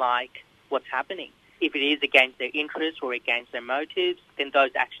indeed like what's happening. If it is against their interests or against their motives, then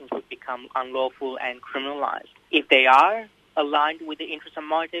those actions would become unlawful and criminalised. If they are aligned with the interest and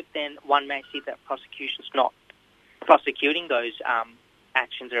motive, then one may see that prosecution's not prosecuting those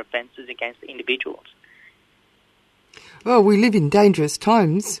actions or offences against the individuals. Well, we live in dangerous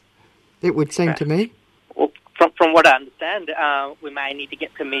times, it would seem to me. Well, from what I understand, we may need to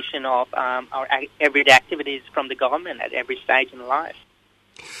get permission of our everyday activities from the government at every stage in life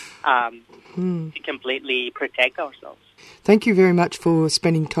to completely protect ourselves. Thank you very much for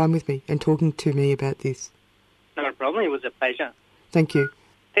spending time with me and talking to me about this. No problem. It was a pleasure. Thank you.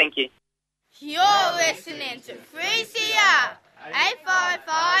 Thank you. You're listening to 3CR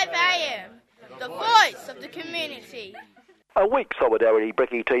 855 AM, the voice of the community. A weak Solidarity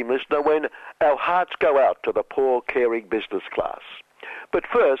Brekkie team listener when our hearts go out to the poor, caring business class. But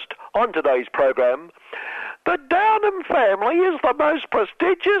first, on today's program, The Downham family is the most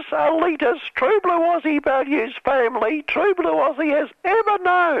prestigious, elitist, true blue Aussie values family true blue Aussie has ever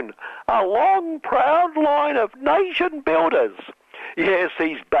known. A long, proud line of nation builders. Yes,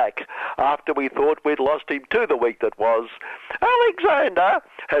 he's back, after we thought we'd lost him to the week that was. Alexander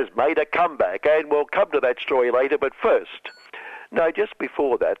has made a comeback, and we'll come to that story later, but first... No, just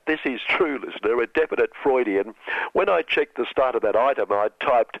before that, this is true, listener, a definite Freudian. When I checked the start of that item, I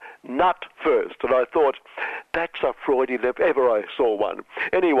typed nut first, and I thought, that's a Freudian if ever I saw one.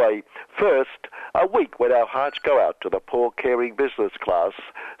 Anyway, first, a week when our hearts go out to the poor caring business class,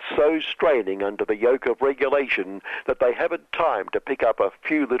 so straining under the yoke of regulation that they haven't time to pick up a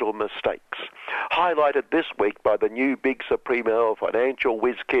few little mistakes. Highlighted this week by the new big supremo financial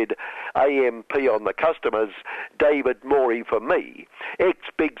whiz kid AMP on the customers, David Morey for me,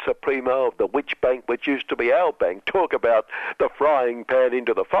 ex-big supremo of the witch bank which used to be our bank. Talk about the frying pan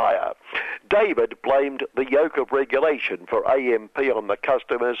into the fire. David blamed the yoke of regulation for AMP on the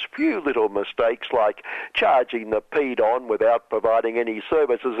customers' few little mistakes like charging the peed on without providing any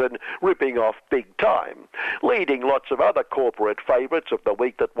services and ripping off big time, leading lots of other corporate favourites of the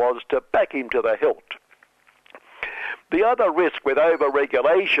week that was to back him to the hilt. The other risk with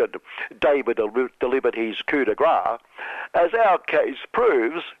over-regulation, David delivered his coup de grace, as our case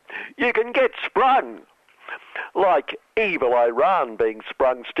proves, you can get sprung. Like evil Iran being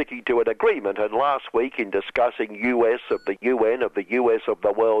sprung sticking to an agreement, and last week in discussing US of the UN of the US of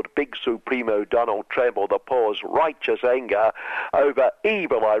the world, big supremo Donald Trump or the poor's righteous anger over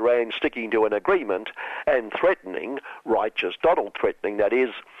evil Iran sticking to an agreement and threatening, righteous Donald threatening that is,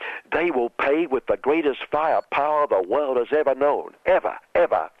 they will pay with the greatest firepower the world has ever known, ever.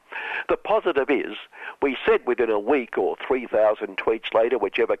 The positive is, we said within a week or 3,000 tweets later,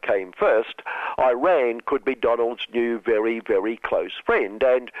 whichever came first, Iran could be Donald's new very, very close friend,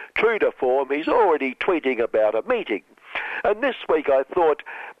 and true to form, he's already tweeting about a meeting. And this week I thought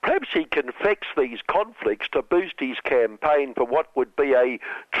perhaps he confects these conflicts to boost his campaign for what would be a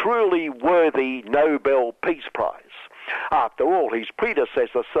truly worthy Nobel Peace Prize. After all, his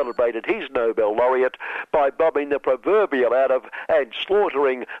predecessor celebrated his Nobel laureate by bombing the proverbial out of and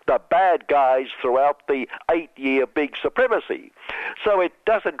slaughtering the bad guys throughout the 8-year big supremacy. So it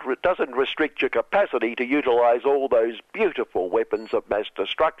doesn't restrict your capacity to utilize all those beautiful weapons of mass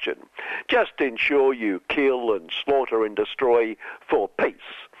destruction. Just ensure you kill and slaughter and destroy for peace.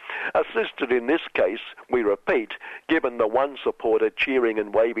 Assisted in this case, we repeat, given the one supporter cheering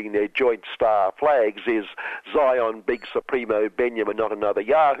and waving their joint star flags is Zion Big Supremo Benjamin Not Another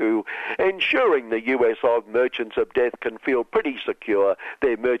Yahoo, ensuring the US of merchants of death can feel pretty secure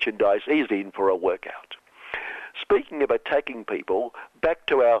their merchandise is in for a workout. Speaking of attacking people, back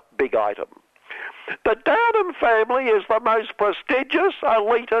to our big item. The Downham family is the most prestigious,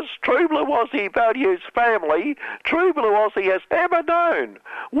 elitist, true blue Aussie values family true blue Aussie has ever known.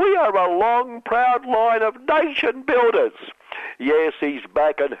 We are a long, proud line of nation builders. Yes, he's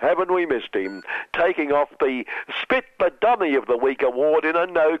back, and haven't we missed him, taking off the Spit the Dummy of the Week award in a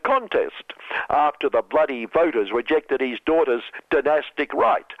no contest, after the bloody voters rejected his daughter's dynastic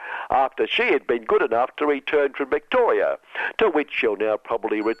right, after she had been good enough to return from Victoria, to which she'll now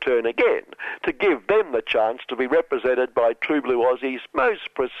probably return again, to give them the chance to be represented by True Blue Aussie's most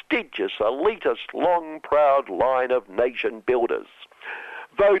prestigious, elitist, long, proud line of nation builders.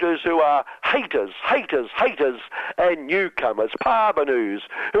 Voters who are haters, and newcomers, parvenus,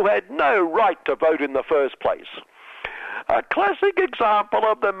 who had no right to vote in the first place. A classic example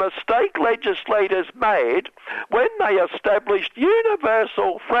of the mistake legislators made when they established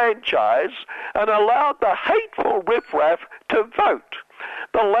universal franchise and allowed the hateful riffraff to vote.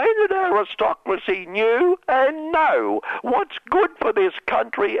 The landed aristocracy knew and know what's good for this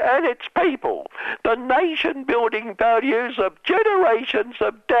country and its people, the nation-building values of generations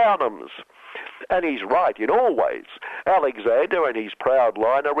of Downhams. And he's right in all ways. Alexander and his proud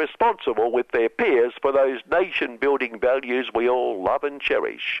line are responsible with their peers for those nation-building values we all love and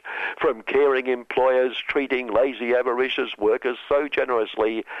cherish, from caring employers treating lazy, avaricious workers so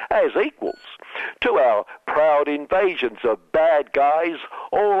generously as equals, to our proud invasions of bad guys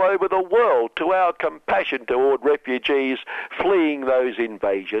all over the world, to our compassion toward refugees fleeing those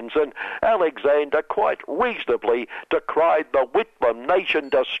invasions. And Alexander quite reasonably decried the Whitlam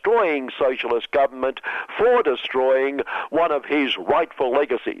nation-destroying socialist government for destroying one of his rightful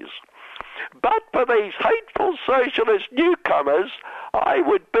legacies. But for these hateful socialist newcomers, I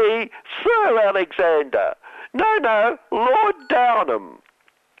would be Sir Alexander. No, Lord Downham.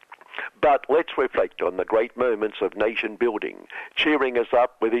 But let's reflect on the great moments of nation building, cheering us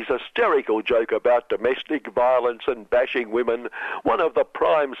up with his hysterical joke about domestic violence and bashing women, one of the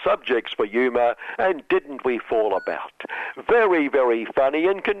prime subjects for humour, and didn't we fall about? Very, very funny,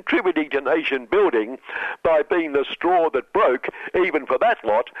 and contributing to nation building by being the straw that broke, even for that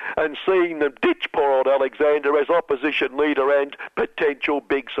lot, and seeing them ditch poor old Alexander as opposition leader and potential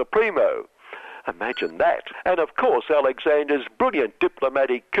big supremo. Imagine that. And of course, Alexander's brilliant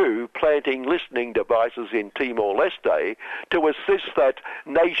diplomatic coup planting listening devices in Timor-Leste to assist that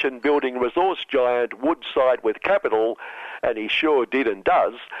nation-building resource giant Woodside with capital, and he sure did and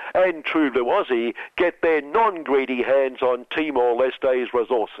does, and True Blue Aussie get their non-greedy hands on Timor-Leste's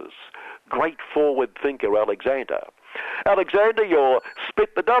resources. Great forward thinker, Alexander. Alexander, your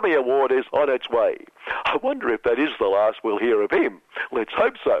Spit the Dummy Award is on its way. I wonder if that is the last we'll hear of him. Let's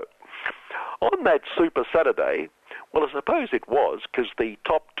hope so. On that Super Saturday, well, I suppose it was, because the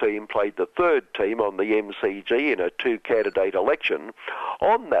top team played the third team on the MCG in a two-candidate election.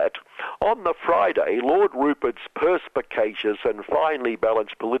 On the Friday, Lord Rupert's perspicacious and finely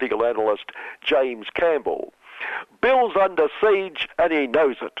balanced political analyst, James Campbell. Bill's under siege, and he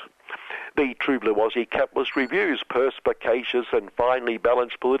knows it. The True Blue Aussie Capitalist Review's perspicacious and finely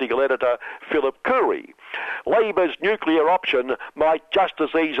balanced political editor, Philip Coury. Labor's nuclear option might just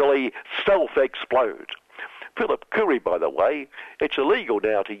as easily self-explode. Philip Coury, by the way, it's illegal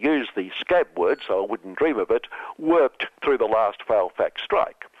now to use the scab word, so I wouldn't dream of it, worked through the last fail-fact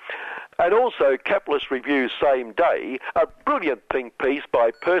strike. And also, Capitalist Review same day, a brilliant think piece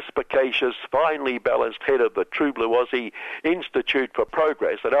by perspicacious, finely balanced head of the True Blue Aussie Institute for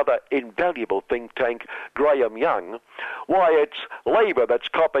Progress, another invaluable think tank, Graham Young, why it's Labor that's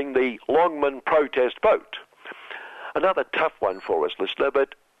copping the Longman protest vote. Another tough one for us, listener,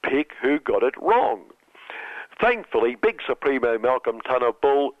 but pick who got it wrong. Thankfully, Big Supremo Malcolm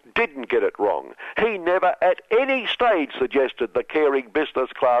Turnbull didn't get it wrong. He never at any stage suggested the caring business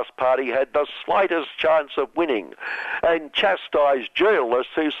class party had the slightest chance of winning, and chastised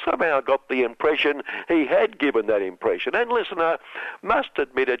journalists who somehow got the impression he had given that impression. And listener, must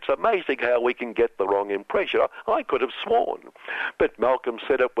admit it's amazing how we can get the wrong impression. I could have sworn. But Malcolm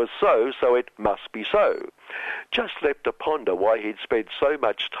said it was so, so it must be so. Just left to ponder why he'd spent so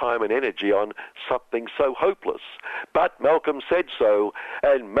much time and energy on something so hopeless. But Malcolm said so,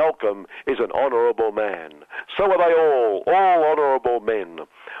 and Malcolm is an honourable man. So are they all honourable men.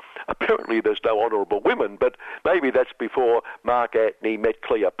 Apparently there's no honourable women, but maybe that's before Mark Antony met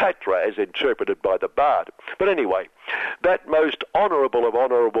Cleopatra as interpreted by the bard. But anyway, that most honourable of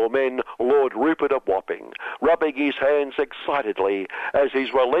honourable men, Lord Rupert of Wapping, rubbing his hands excitedly as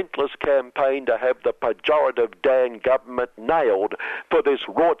his relentless campaign to have the pejorative Dan government nailed for this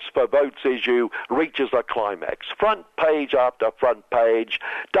Rorts for Votes issue reaches a climax. Front page after front page,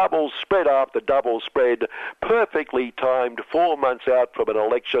 double spread after double spread, perfectly timed 4 months out from an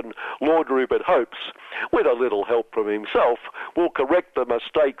election. Lord Rupert hopes, with a little help from himself, will correct the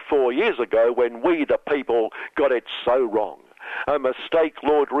mistake 4 years ago when we, the people, got it so wrong. A mistake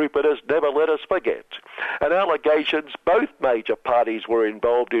Lord Rupert has never let us forget. And allegations both major parties were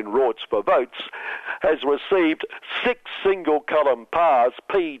involved in Rorts for Votes has received 6 single-column pars,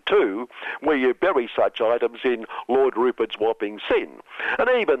 P2, where you bury such items in Lord Rupert's whopping sin. And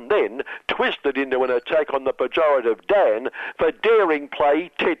even then, twisted into an attack on the pejorative Dan for daring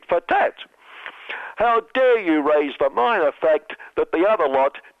play tit for tat. How dare you raise the minor fact that the other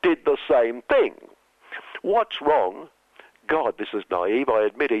lot did the same thing? What's wrong? God, this is naive, I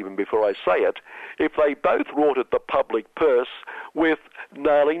admit even before I say it, if they both rorted the public purse with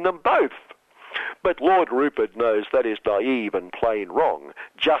nailing them both. But Lord Rupert knows that is naive and plain wrong.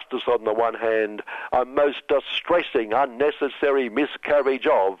 Justice on the one hand, a most distressing, unnecessary miscarriage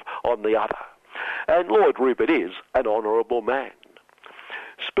of on the other. And Lord Rupert is an honourable man.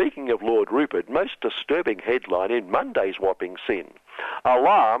 Speaking of Lord Rupert, most disturbing headline in Monday's whopping sin.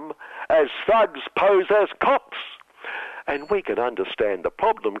 Alarm as thugs pose as cops. And we can understand the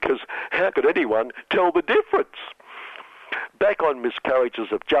problem, because how could anyone tell the difference? Back on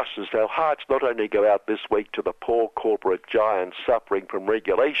miscarriages of justice, our hearts not only go out this week to the poor corporate giants suffering from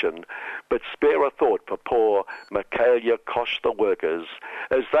regulation, but spare a thought for poor Michaelia Koch the workers,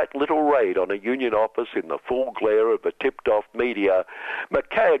 as that little raid on a union office in the full glare of the tipped-off media,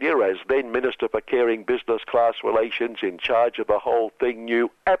 Michaelia, as then Minister for Caring Business Class Relations in charge of the whole thing,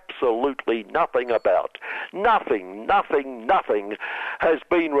 knew absolutely nothing about. Nothing has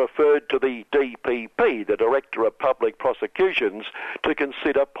been referred to the DPP, the Director of Public Prosecutions, to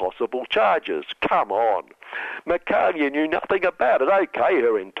consider possible charges. Come on. Michaelia knew nothing about it. OK,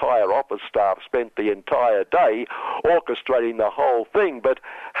 her entire office staff spent the entire day orchestrating the whole thing, but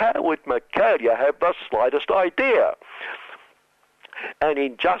how would Michaelia have the slightest idea? And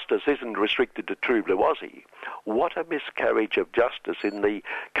injustice isn't restricted to True Blue Aussie. What a miscarriage of justice in the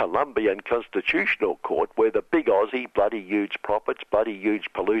Colombian Constitutional Court, where the big Aussie, bloody huge profits, bloody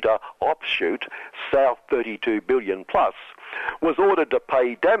huge polluter offshoot, South 32 billion plus, was ordered to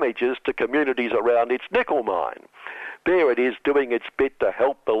pay damages to communities around its nickel mine. There it is doing its bit to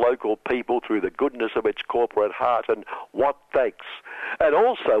help the local people through the goodness of its corporate heart, and what thanks. And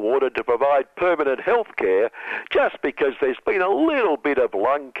also ordered to provide permanent health care just because there's been a little bit of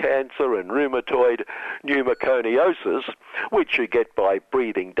lung cancer and rheumatoid pneumoconiosis, which you get by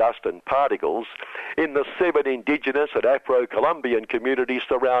breathing dust and particles, in the 7 Indigenous and Afro-Colombian communities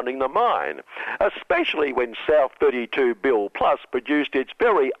surrounding the mine, especially when South 32 Bill Plus produced its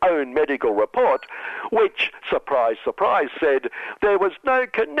very own medical report, which, surprise, surprise, said there was no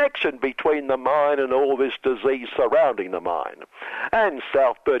connection between the mine and all this disease surrounding the mine. And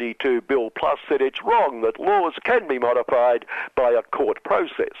South 32 Bill Plus said it's wrong that laws can be modified by a court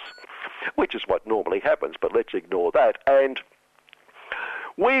process, which is what normally happens, but let's ignore that. And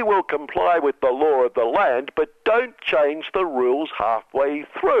we will comply with the law of the land, but don't change the rules halfway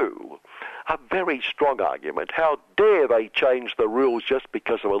through. A very strong argument. How dare they change the rules just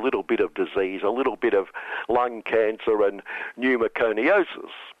because of a little bit of disease, a little bit of lung cancer and pneumoconiosis?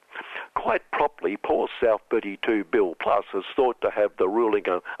 Quite properly, poor South 32 Bill Plus has sought to have the ruling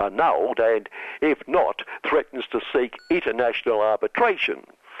annulled and, if not, threatens to seek international arbitration.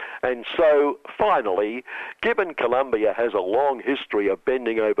 And so, finally, given Colombia has a long history of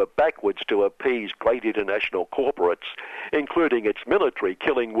bending over backwards to appease great international corporates, including its military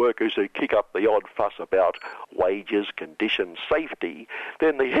killing workers who kick up the odd fuss about wages, conditions, safety,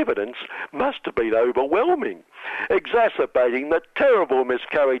 then the evidence must have been overwhelming, exacerbating the terrible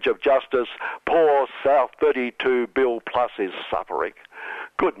miscarriage of justice poor South 32 Bill Plus is suffering.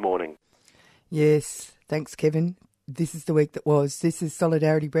 Good morning. Yes, thanks, Kevin. This is the week that was. This is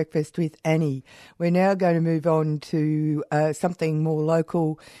Solidarity Breakfast with Annie. We're now going to move on to something more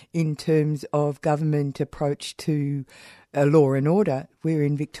local in terms of government approach to law and order. We're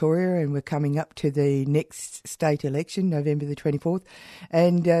in Victoria and we're coming up to the next state election, November the 24th.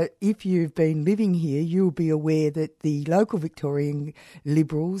 And if you've been living here, you'll be aware that the local Victorian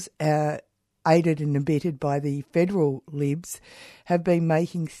Liberals aided and abetted by the federal Libs, have been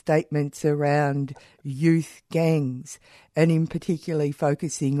making statements around youth gangs and in particularly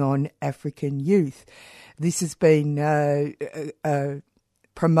focusing on African youth. This has been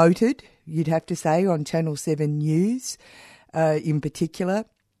promoted, you'd have to say, on Channel 7 News in particular.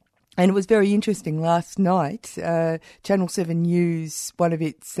 And it was very interesting last night. Channel 7 News, one of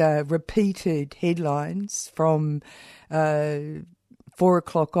its repeated headlines from 4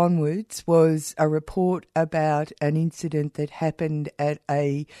 o'clock onwards was a report about an incident that happened at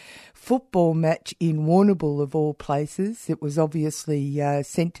a football match in Warrnambool, of all places. It was obviously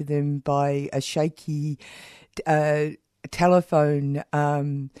sent to them by a shaky telephone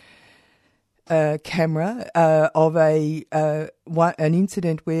camera of an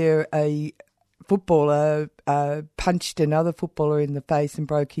incident where a footballer punched another footballer in the face and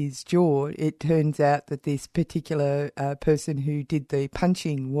broke his jaw. It turns out that this particular person who did the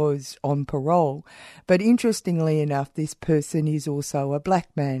punching was on parole. But interestingly enough, this person is also a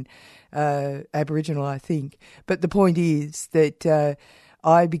black man, Aboriginal, I think. But the point is that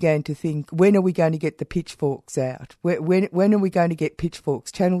I began to think, when are we going to get the pitchforks out? When are we going to get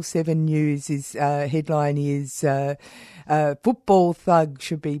pitchforks? Channel 7 News' headline is football thug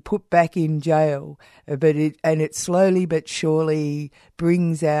should be put back in jail, but it slowly but surely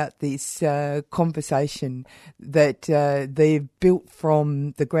brings out this conversation that they've built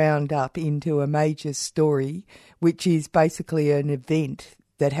from the ground up into a major story, which is basically an event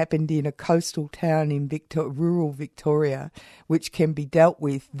that happened in a coastal town in rural Victoria, which can be dealt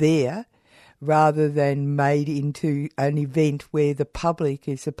with there rather than made into an event where the public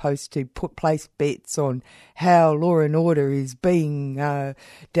is supposed to place bets on how law and order is being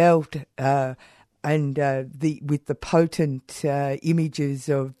dealt and with the potent images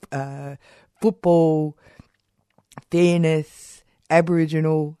of football, fairness,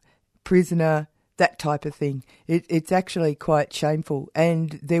 Aboriginal, prisoner, that type of thing. It's actually quite shameful.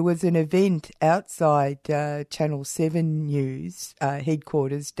 And there was an event outside Channel 7 News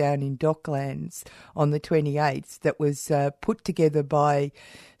headquarters down in Docklands on the 28th that was put together by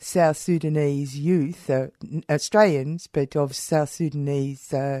South Sudanese youth, Australians, but of South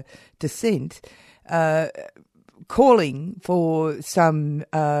Sudanese descent, calling for some...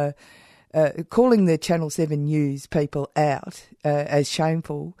 calling the Channel 7 News people out as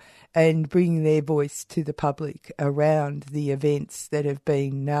shameful and bringing their voice to the public around the events that have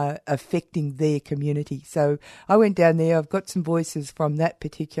been affecting their community. So I went down there. I've got some voices from that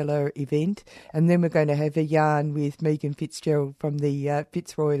particular event, and then we're going to have a yarn with Megan Fitzgerald from the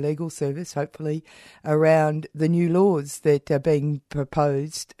Fitzroy Legal Service, hopefully, around the new laws that are being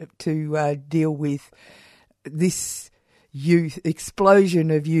proposed to deal with this explosion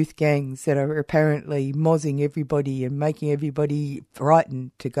of youth gangs that are apparently mozzing everybody and making everybody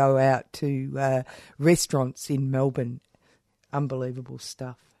frightened to go out to restaurants in Melbourne. Unbelievable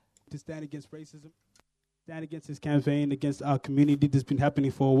stuff. To stand against racism, stand against this campaign, against our community that's been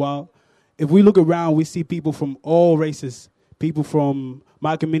happening for a while. If we look around, we see people from all races, people from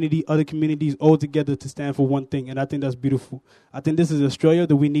my community, other communities, all together to stand for one thing, and I think that's beautiful. I think this is Australia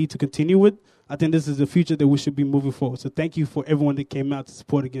that we need to continue with. I think this is the future that we should be moving forward. So thank you for everyone that came out to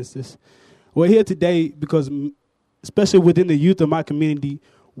support against this. We're here today because, especially within the youth of my community,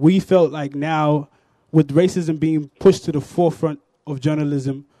 we felt like now, with racism being pushed to the forefront of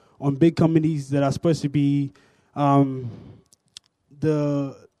journalism on big companies that are supposed to be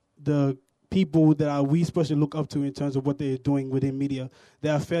the people that we supposed to look up to in terms of what they're doing within media, they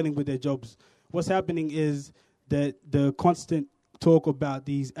are failing with their jobs. What's happening is that the constant talk about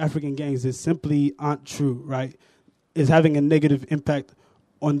these African gangs that simply aren't true, right, is having a negative impact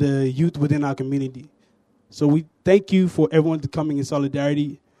on the youth within our community. So we thank you for everyone coming in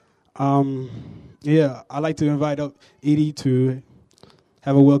solidarity. I'd like to invite up Edie to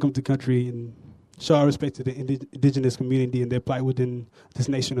have a welcome to country and show our respect to the indigenous community and their plight within this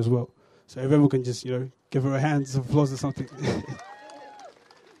nation as well. So everyone can just, give her a hand, some applause or something.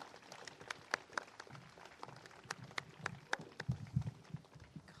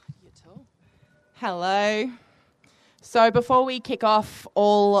 Hello. So before we kick off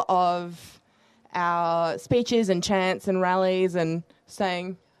all of our speeches and chants and rallies and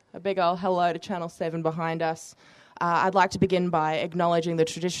saying a big old hello to Channel 7 behind us, I'd like to begin by acknowledging the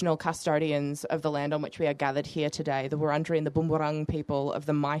traditional custodians of the land on which we are gathered here today, the Wurundjeri and the Boonwurrung people of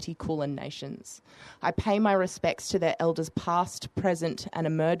the mighty Kulin Nations. I pay my respects to their elders past, present and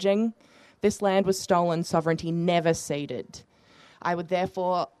emerging. This land was stolen, sovereignty never ceded. I would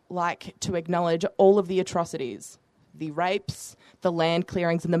therefore like to acknowledge all of the atrocities, the rapes, the land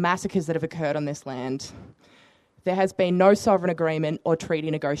clearings and the massacres that have occurred on this land. There has been no sovereign agreement or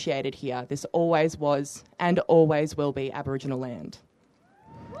treaty negotiated here. This always was and always will be Aboriginal land.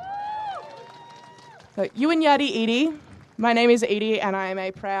 So, Yuwanyadi Edie. My name is Edie and I am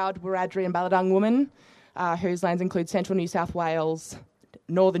a proud Wiradjuri and Baladung woman whose lands include central New South Wales,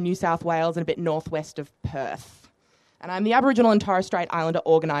 northern New South Wales and a bit northwest of Perth. And I'm the Aboriginal and Torres Strait Islander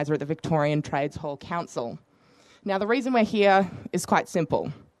organiser at the Victorian Trades Hall Council. Now, the reason we're here is quite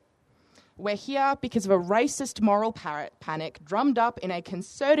simple. We're here because of a racist moral panic drummed up in a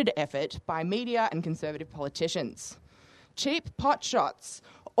concerted effort by media and conservative politicians. Cheap pot shots,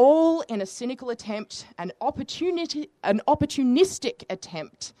 all in a cynical attempt, an opportunistic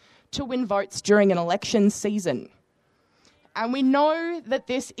attempt to win votes during an election season. And we know that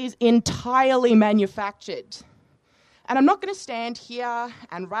this is entirely manufactured. And I'm not going to stand here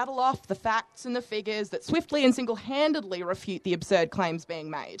and rattle off the facts and the figures that swiftly and single-handedly refute the absurd claims being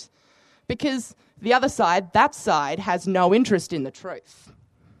made, because the other side, that side, has no interest in the truth.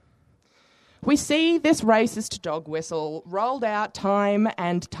 We see this racist dog whistle rolled out time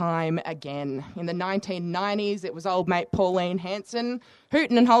and time again. In the 1990s, it was old mate Pauline Hanson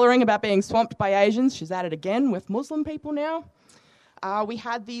hooting and hollering about being swamped by Asians. She's at it again with Muslim people now. We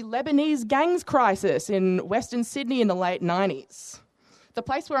had the Lebanese gangs crisis in Western Sydney in the late 90s. The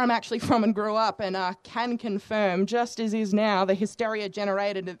place where I'm actually from and grew up and can confirm, just as is now, the hysteria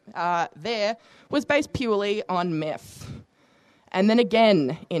generated there was based purely on myth. And then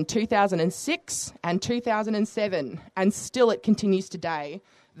again in 2006 and 2007, and still it continues today,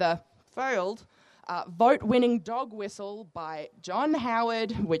 the failed vote-winning dog whistle by John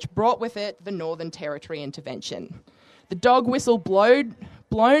Howard, which brought with it the Northern Territory intervention. The dog whistle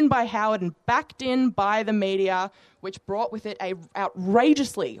blown by Howard and backed in by the media, which brought with it a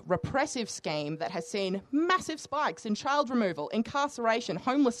outrageously repressive scheme that has seen massive spikes in child removal, incarceration,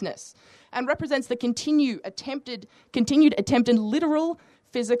 homelessness, and represents the continued attempt and literal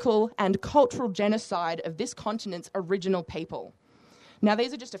physical, and cultural genocide of this continent's original people. Now,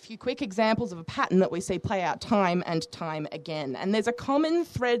 these are just a few quick examples of a pattern that we see play out time and time again. And there's a common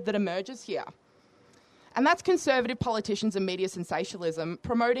thread that emerges here. And that's conservative politicians and media sensationalism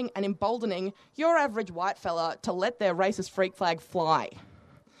promoting and emboldening your average white fella to let their racist freak flag fly.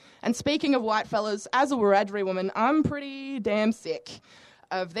 And speaking of white fellas, as a Wiradjuri woman, I'm pretty damn sick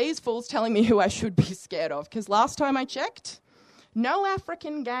of these fools telling me who I should be scared of. Because last time I checked, no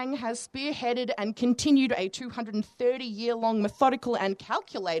African gang has spearheaded and continued a 230-year-long methodical and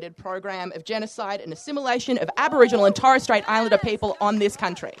calculated program of genocide and assimilation of Aboriginal and Torres Strait Islander people on this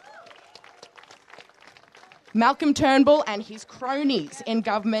country. Malcolm Turnbull and his cronies in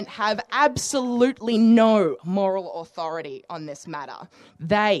government have absolutely no moral authority on this matter.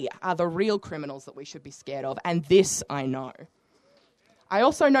 They are the real criminals that we should be scared of, and this I know. I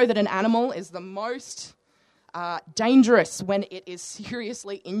also know that an animal is the most dangerous when it is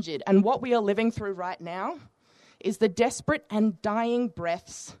seriously injured, and what we are living through right now is the desperate and dying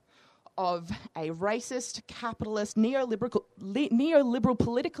breaths of a racist, capitalist, neoliberal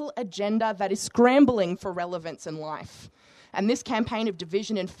political agenda that is scrambling for relevance in life. And this campaign of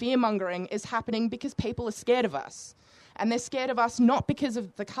division and fear-mongering is happening because people are scared of us. And they're scared of us not because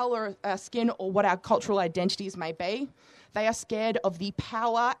of the colour of our skin or what our cultural identities may be. They are scared of the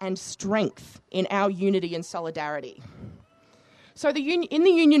power and strength in our unity and solidarity. So in the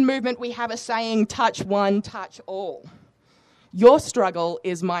union movement, we have a saying, touch one, touch all. Your struggle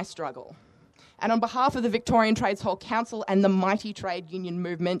is my struggle. And on behalf of the Victorian Trades Hall Council and the mighty trade union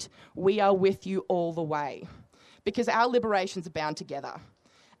movement, we are with you all the way. Because our liberations are bound together.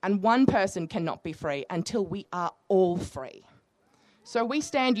 And one person cannot be free until we are all free. So we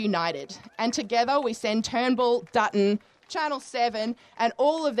stand united. And together we send Turnbull, Dutton, Channel 7 and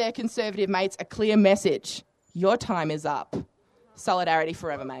all of their conservative mates a clear message. Your time is up. Solidarity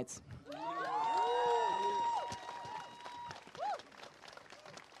forever, mates.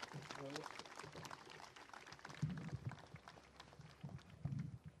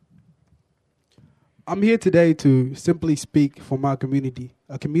 I'm here today to simply speak for my community,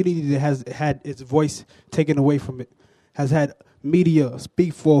 a community that has had its voice taken away from it, has had media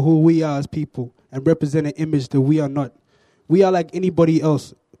speak for who we are as people and represent an image that we are not. We are like anybody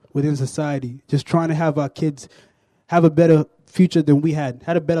else within society, just trying to have our kids have a better future than we had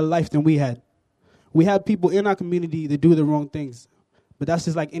a better life than we had. We have people in our community that do the wrong things, but that's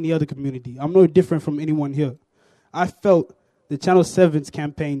just like any other community. I'm no different from anyone here. I felt the Channel 7's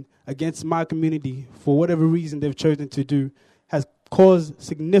campaign against my community, for whatever reason they've chosen to do, has caused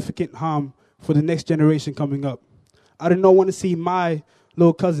significant harm for the next generation coming up. I do not want to see my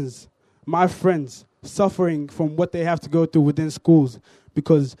little cousins, my friends, suffering from what they have to go through within schools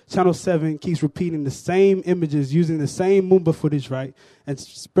because Channel 7 keeps repeating the same images, using the same Moomba footage, right, and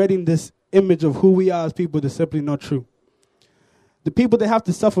spreading this image of who we are as people that's simply not true. The people that have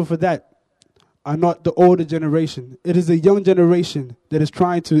to suffer for that are not the older generation. It is a young generation that is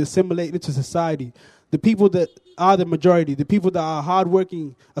trying to assimilate into society. The people that are the majority, the people that are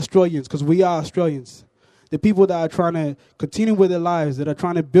hardworking Australians, because we are Australians. The people that are trying to continue with their lives, that are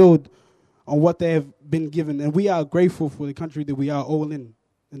trying to build on what they have been given. And we are grateful for the country that we are all in,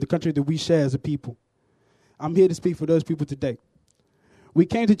 and the country that we share as a people. I'm here to speak for those people today. We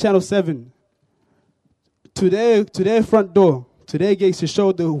came to Channel 7 to their front door, to their gates, to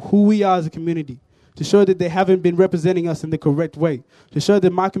show who we are as a community, to show that they haven't been representing us in the correct way, to show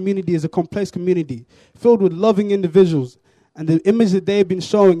that my community is a complex community filled with loving individuals, and the image that they've been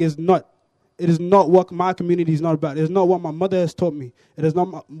showing is not what my community is not about. It is not what my mother has taught me. It is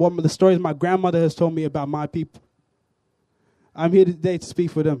not what the stories my grandmother has told me about my people. I'm here today to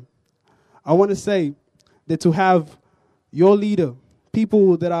speak for them. I want to say that to have your leader,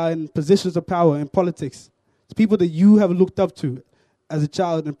 people that are in positions of power in politics, people that you have looked up to as a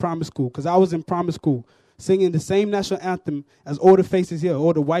child in primary school, because I was in primary school singing the same national anthem as all the faces here,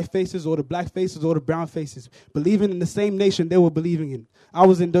 all the white faces, all the black faces, all the brown faces, believing in the same nation they were believing in. I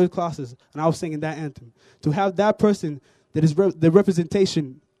was in those classes, and I was singing that anthem. To have that person that is the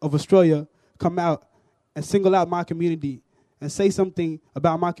representation of Australia come out and single out my community and say something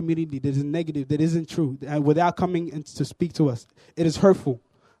about my community that is negative, that isn't true, without coming in to speak to us, it is hurtful.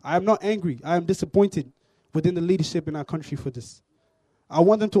 I am not angry. I am disappointed within the leadership in our country for this. I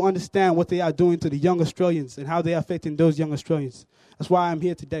want them to understand what they are doing to the young Australians and how they are affecting those young Australians. That's why I'm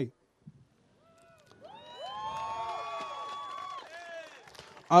here today.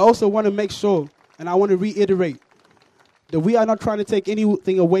 I also want to make sure, and I want to reiterate, that we are not trying to take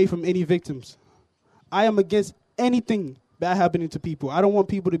anything away from any victims. I am against anything bad happening to people. I don't want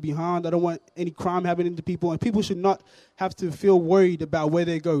people to be harmed. I don't want any crime happening to people. And people should not have to feel worried about where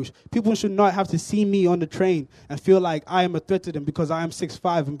they go. People should not have to see me on the train and feel like I am a threat to them because I am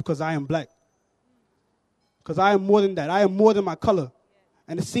 6'5" and because I am black. Because I am more than that. I am more than my color.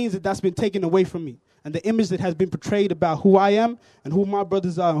 And it seems that that's been taken away from me. And the image that has been portrayed about who I am and who my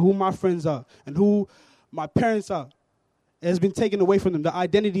brothers are and who my friends are and who my parents are, it has been taken away from them. The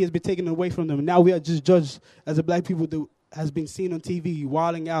identity has been taken away from them. And now we are just judged as a black people that has been seen on TV,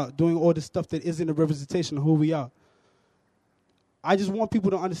 wilding out, doing all this stuff that isn't a representation of who we are. I just want people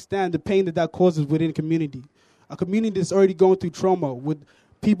to understand the pain that that causes within a community. A community that's already going through trauma with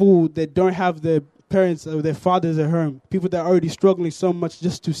people that don't have their parents or their fathers at home, people that are already struggling so much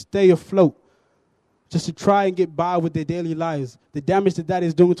just to stay afloat, just to try and get by with their daily lives. The damage that that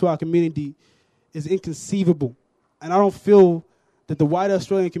is doing to our community is inconceivable. And I don't feel that the wider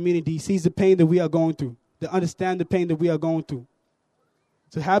Australian community sees the pain that we are going through, to understand the pain that we are going through.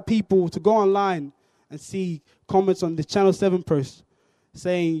 To have people to go online and see comments on the Channel 7 post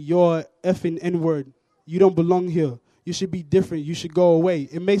saying, you're effing N-word, you don't belong here, you should be different, you should go away.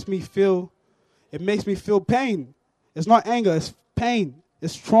 It makes me feel pain. It's not anger, it's pain.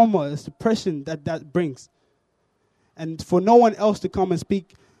 It's trauma, it's depression that brings. And for no one else to come and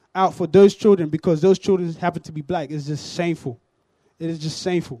speak out for those children because those children happen to be black is just shameful. It is just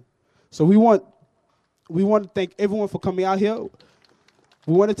shameful. So we want to thank everyone for coming out here.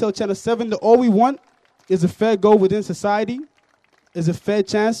 We want to tell Channel 7 that all we want is a fair go within society, is a fair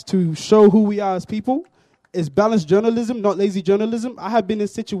chance to show who we are as people. It's balanced journalism, not lazy journalism. I have been in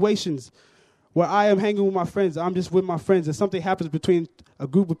situations where I am hanging with my friends, I'm just with my friends, and something happens between a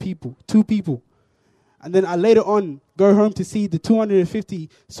group of people, two people. And then I later on go home to see the 250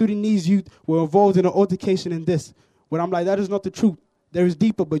 Sudanese youth were involved in an altercation in this. When I'm like, that is not the truth. There is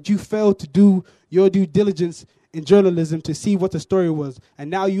deeper, but you failed to do your due diligence in journalism to see what the story was. And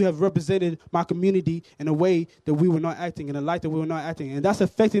now you have represented my community in a way that we were not acting, in a light that we were not acting. And that's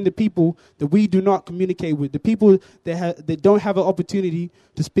affecting the people that we do not communicate with, the people that don't have an opportunity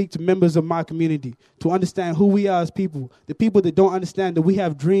to speak to members of my community, to understand who we are as people, the people that don't understand that we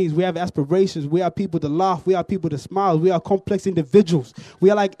have dreams, we have aspirations, we are people that laugh, we are people that smile, we are complex individuals. We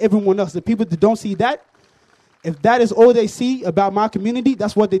are like everyone else. The people that don't see that, if that is all they see about my community,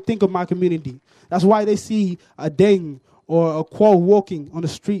 that's what they think of my community. That's why they see a Deng or a Qual walking on the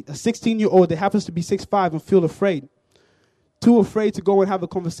street, a 16-year-old that happens to be 6'5" and feel afraid. Too afraid to go and have a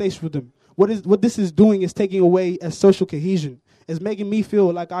conversation with them. What this is doing is taking away a social cohesion. It's making me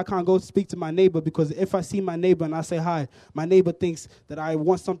feel like I can't go speak to my neighbor because if I see my neighbor and I say hi, my neighbor thinks that I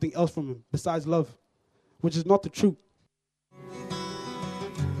want something else from him besides love, which is not the truth.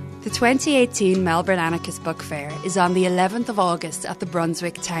 The 2018 Melbourne Anarchist Book Fair is on the 11th of August at the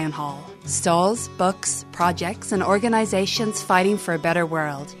Brunswick Town Hall. Stalls, books, projects and organisations fighting for a better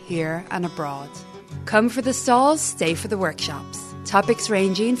world, here and abroad. Come for the stalls, stay for the workshops. Topics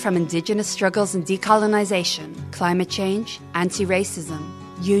ranging from Indigenous struggles and decolonisation, climate change, anti-racism,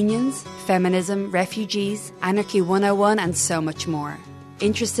 unions, feminism, refugees, Anarchy 101 and so much more.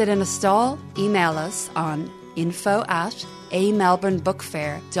 Interested in a stall? Email us on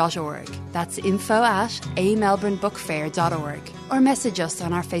info@amelbournebookfair.org. That's info@amelbournebookfair.org. Or message us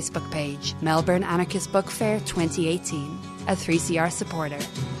on our Facebook page, Melbourne Anarchist Book Fair 2018, a 3CR supporter.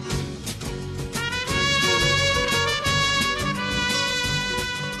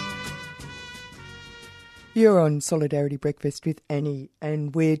 You're on Solidarity Breakfast with Annie,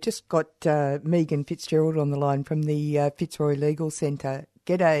 and we've just got Megan Fitzgerald on the line from the Fitzroy Legal Centre.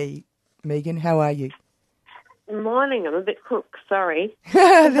 G'day, Megan. How are you? Morning. I'm a bit crook, sorry.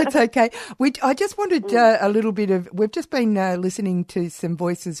 That's okay. I just wanted a little bit of... We've just been listening to some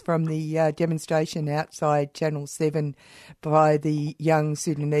voices from the demonstration outside Channel 7 by the young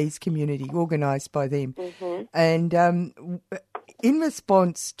Sudanese community, organised by them. Mm-hmm. And in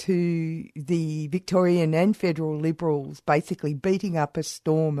response to the Victorian and federal Liberals basically beating up a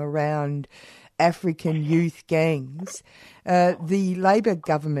storm around African youth gangs, the Labor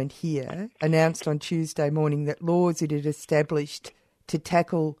government here announced on Tuesday morning that laws it had established to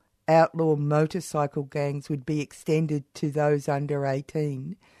tackle outlaw motorcycle gangs would be extended to those under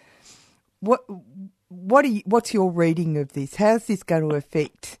 18. What's your reading of this? How's this going to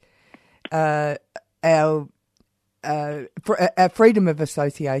affect our freedom of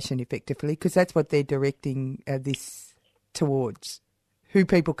association, effectively? Because that's what they're directing this towards. Who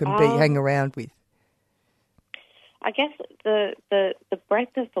people can hang around with. I guess the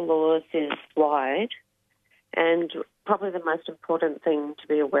breadth of the laws is wide, and probably the most important thing to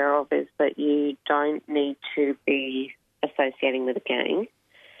be aware of is that you don't need to be associating with a gang,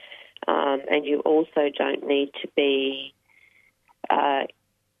 and you also don't need to be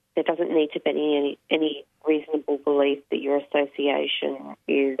there doesn't need to be any reasonable belief that your association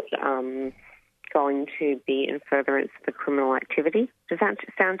is going to be in furtherance of the criminal activity. Does that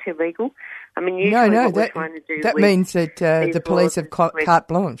sound too legal? I mean, usually what we're trying to do that means that the police have carte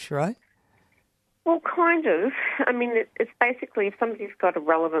blanche, right? Well, kind of. I mean, it's basically if somebody's got a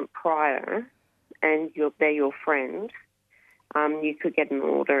relevant prior and they're your friend, you could get an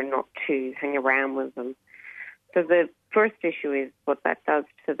order not to hang around with them. So the first issue is what that does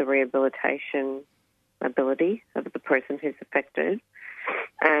to the rehabilitation ability of the person who's affected,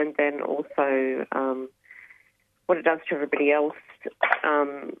 and then also what it does to everybody else,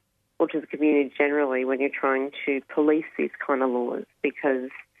 or to the community generally when you're trying to police these kind of laws, because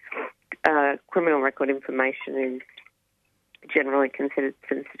criminal record information is generally considered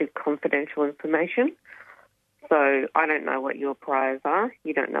sensitive, confidential information. So I don't know what your priors are.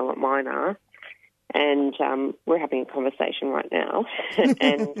 You don't know what mine are. And we're having a conversation right now,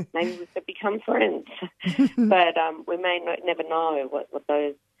 and maybe we could become friends. But we may never know what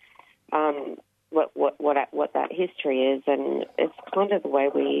those what that history is, and it's kind of the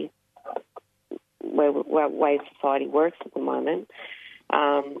way way society works at the moment.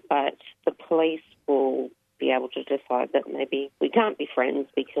 But the police will be able to decide that maybe we can't be friends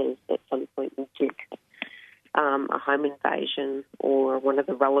because at some point we did a home invasion or one of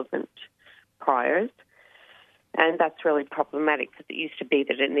the relevant priors. And that's really problematic because it used to be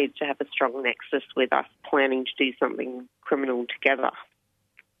that it needed to have a strong nexus with us planning to do something criminal together.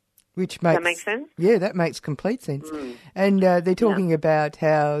 Which makes, does that make sense? Yeah, that makes complete sense. And they're talking about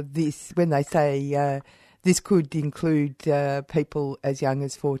how this, when they say this could include people as young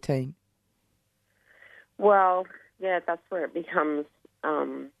as 14. Well, yeah, that's where it becomes,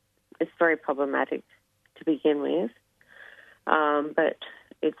 it's very problematic to begin with. But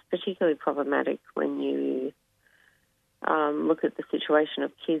it's particularly problematic when you look at the situation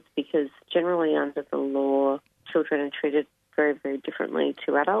of kids, because generally under the law, children are treated very, very differently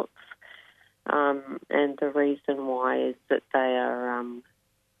to adults. And the reason why is that they are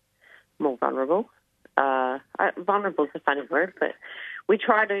more vulnerable. Vulnerable is a funny word, but we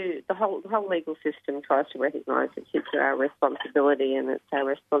try to, the whole legal system tries to recognise that kids are our responsibility, and it's our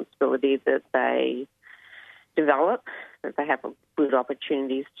responsibility that they develop, that they have good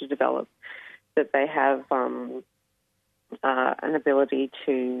opportunities to develop, that they have an ability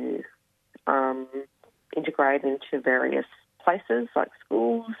to integrate into various places like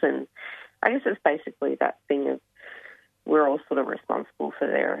schools. And I guess it's basically that thing of we're all sort of responsible for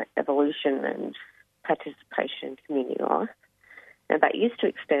their evolution and participation in community life. And that used to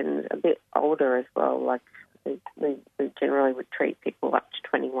extend a bit older as well. Like we generally would treat people up to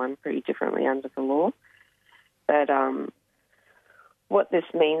 21 pretty differently under the law. But what this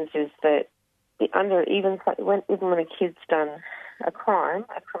means is that even when a kid's done a crime,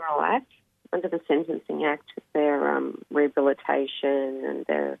 a criminal act, under the Sentencing Act, their rehabilitation and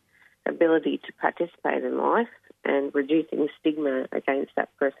their ability to participate in life and reducing stigma against that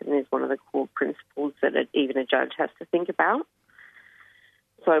person is one of the core principles that even a judge has to think about.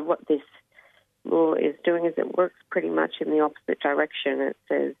 So what this law is doing is it works pretty much in the opposite direction. It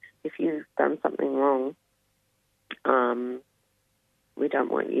says if you've done something wrong, we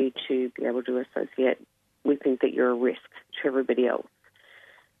don't want you to be able to associate. We think that you're a risk to everybody else.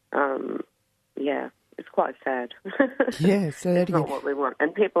 Yeah, it's quite sad. Yeah, so it's not what we want,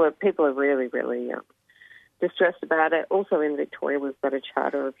 and people are really, really distressed about it. Also, in Victoria, we've got a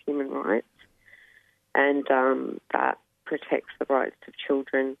Charter of Human Rights, and that protects the rights of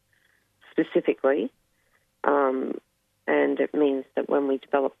children specifically. And it means that when we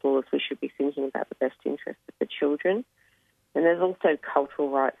develop laws, we should be thinking about the best interests of the children. And there's also cultural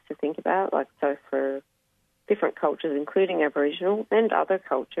rights to think about, like so for different cultures, including Aboriginal and other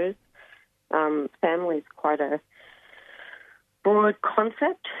cultures, family is quite a broad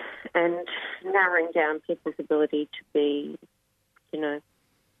concept, and narrowing down people's ability to be,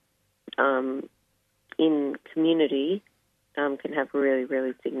 in community can have really,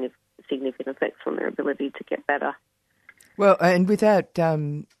 really significant effects on their ability to get better. Well, and without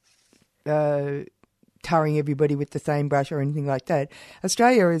tarring everybody with the same brush or anything like that,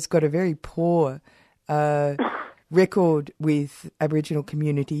 Australia has got a very poor record with Aboriginal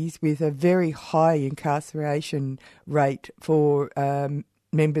communities, with a very high incarceration rate for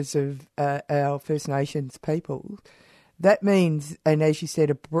members of our First Nations people. That means, and as you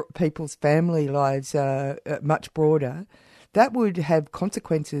said, people's family lives are much broader. That would have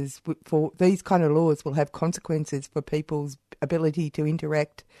consequences for these kind of laws. Will have consequences for people's ability to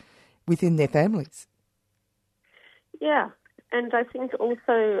interact within their families. Yeah, and I think also,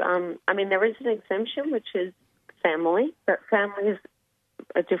 there is an exemption, which is family, but family is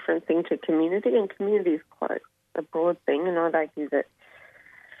a different thing to community, and community is quite a broad thing, and I'd argue that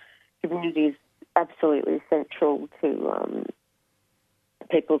community is absolutely central to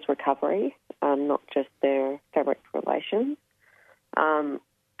people's recovery, not just their direct relations. And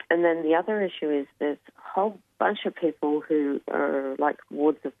then the other issue is there's a whole bunch of people who are like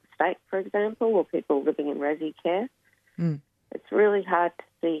wards of the state, for example, or people living in resi care. Mm. It's really hard to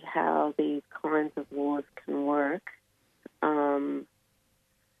see how these kinds of laws can work, or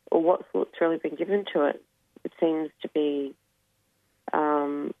what thought's really been given to it. It seems to be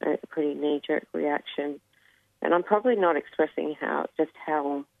a pretty knee-jerk reaction. And I'm probably not expressing how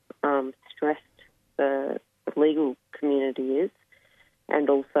stressed the legal community is, and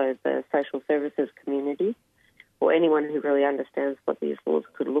also the social services community, or anyone who really understands what these laws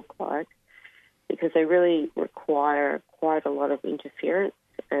could look like, because they really require quite a lot of interference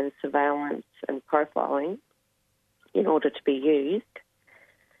and surveillance and profiling in order to be used.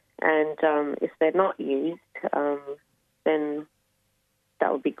 And if they're not used, then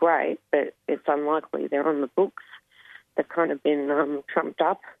that would be great, but it's unlikely. They're on the books. They've kind of been trumped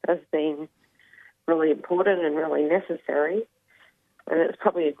up as being really important and really necessary. And it's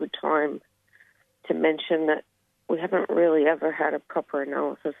probably a good time to mention that we haven't really ever had a proper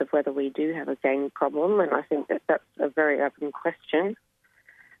analysis of whether we do have a gang problem, and I think that that's a very open question.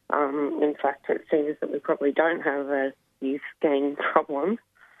 In fact, it seems that we probably don't have a youth gang problem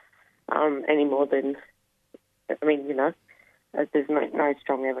any more than, there's no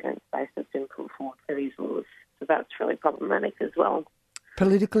strong evidence base that's been put forward for these laws. So that's really problematic as well.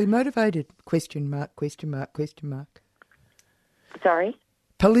 Politically motivated? Question mark. Sorry?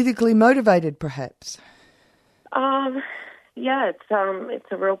 Politically motivated, perhaps? Yeah,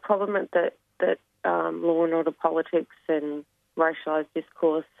 it's a real problem that law and order politics and racialised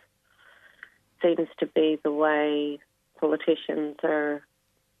discourse seems to be the way politicians are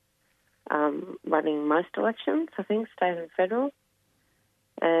running most elections, I think, state and federal.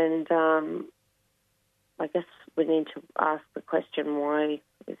 And I guess we need to ask the question, why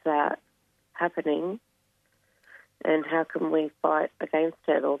is that happening? And how can we fight against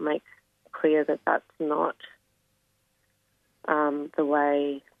it or make clear that that's not the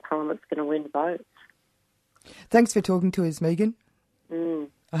way Parliament's going to win votes? Thanks for talking to us, Megan.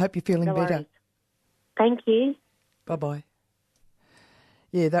 I hope you're feeling better. Worries. Thank you. Bye-bye.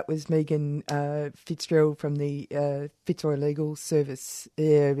 Yeah, that was Megan Fitzgerald from the Fitzroy Legal Service.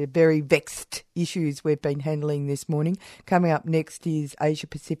 Very vexed issues we've been handling this morning. Coming up next is Asia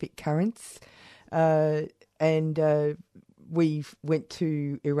Pacific Currents. And we went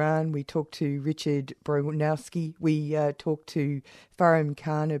to Iran. We talked to Richard Bronowski. We talked to Faram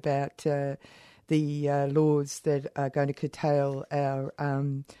Khan about the laws that are going to curtail our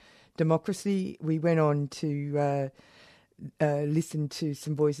democracy. We went on to listen to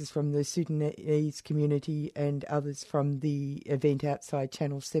some voices from the Sudanese community and others from the event outside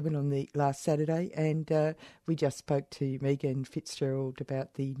Channel 7 on the last Saturday. And we just spoke to Megan Fitzgerald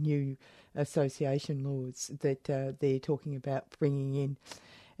about the new association laws that they're talking about bringing in.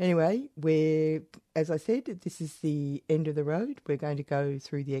 Anyway, as I said, this is the end of the road. We're going to go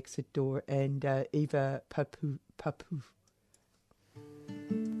through the exit door, and Eva Papu.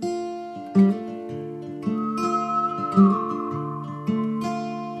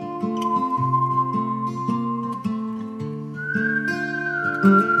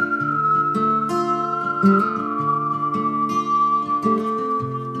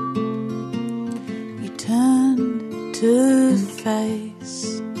 To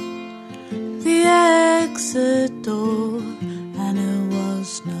face the exit door, and it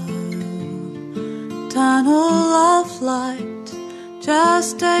was no tunnel of light,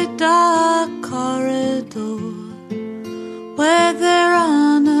 just a dark corridor where there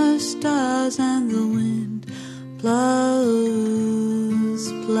are no stars and the wind blows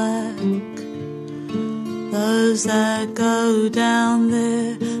black. Those that go down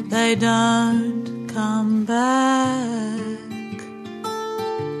there, they don't come back.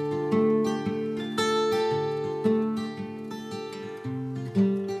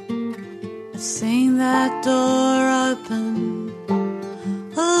 I've seen that door open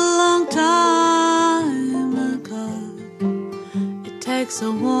a long time ago. It takes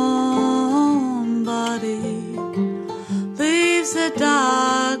a warm body, leaves a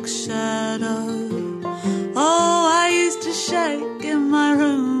dark shadow. Oh, I used to shake in my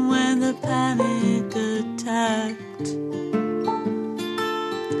room when the panic attacked.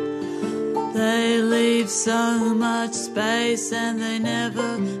 They leave so much space and they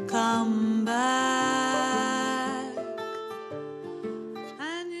never come back.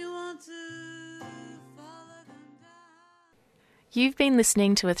 And you want to follow them You've been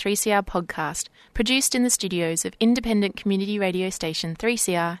listening to a 3CR podcast produced in the studios of independent community radio station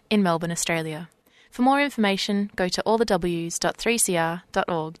 3CR in Melbourne, Australia. For more information, go to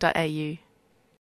allthews.3cr.org.au.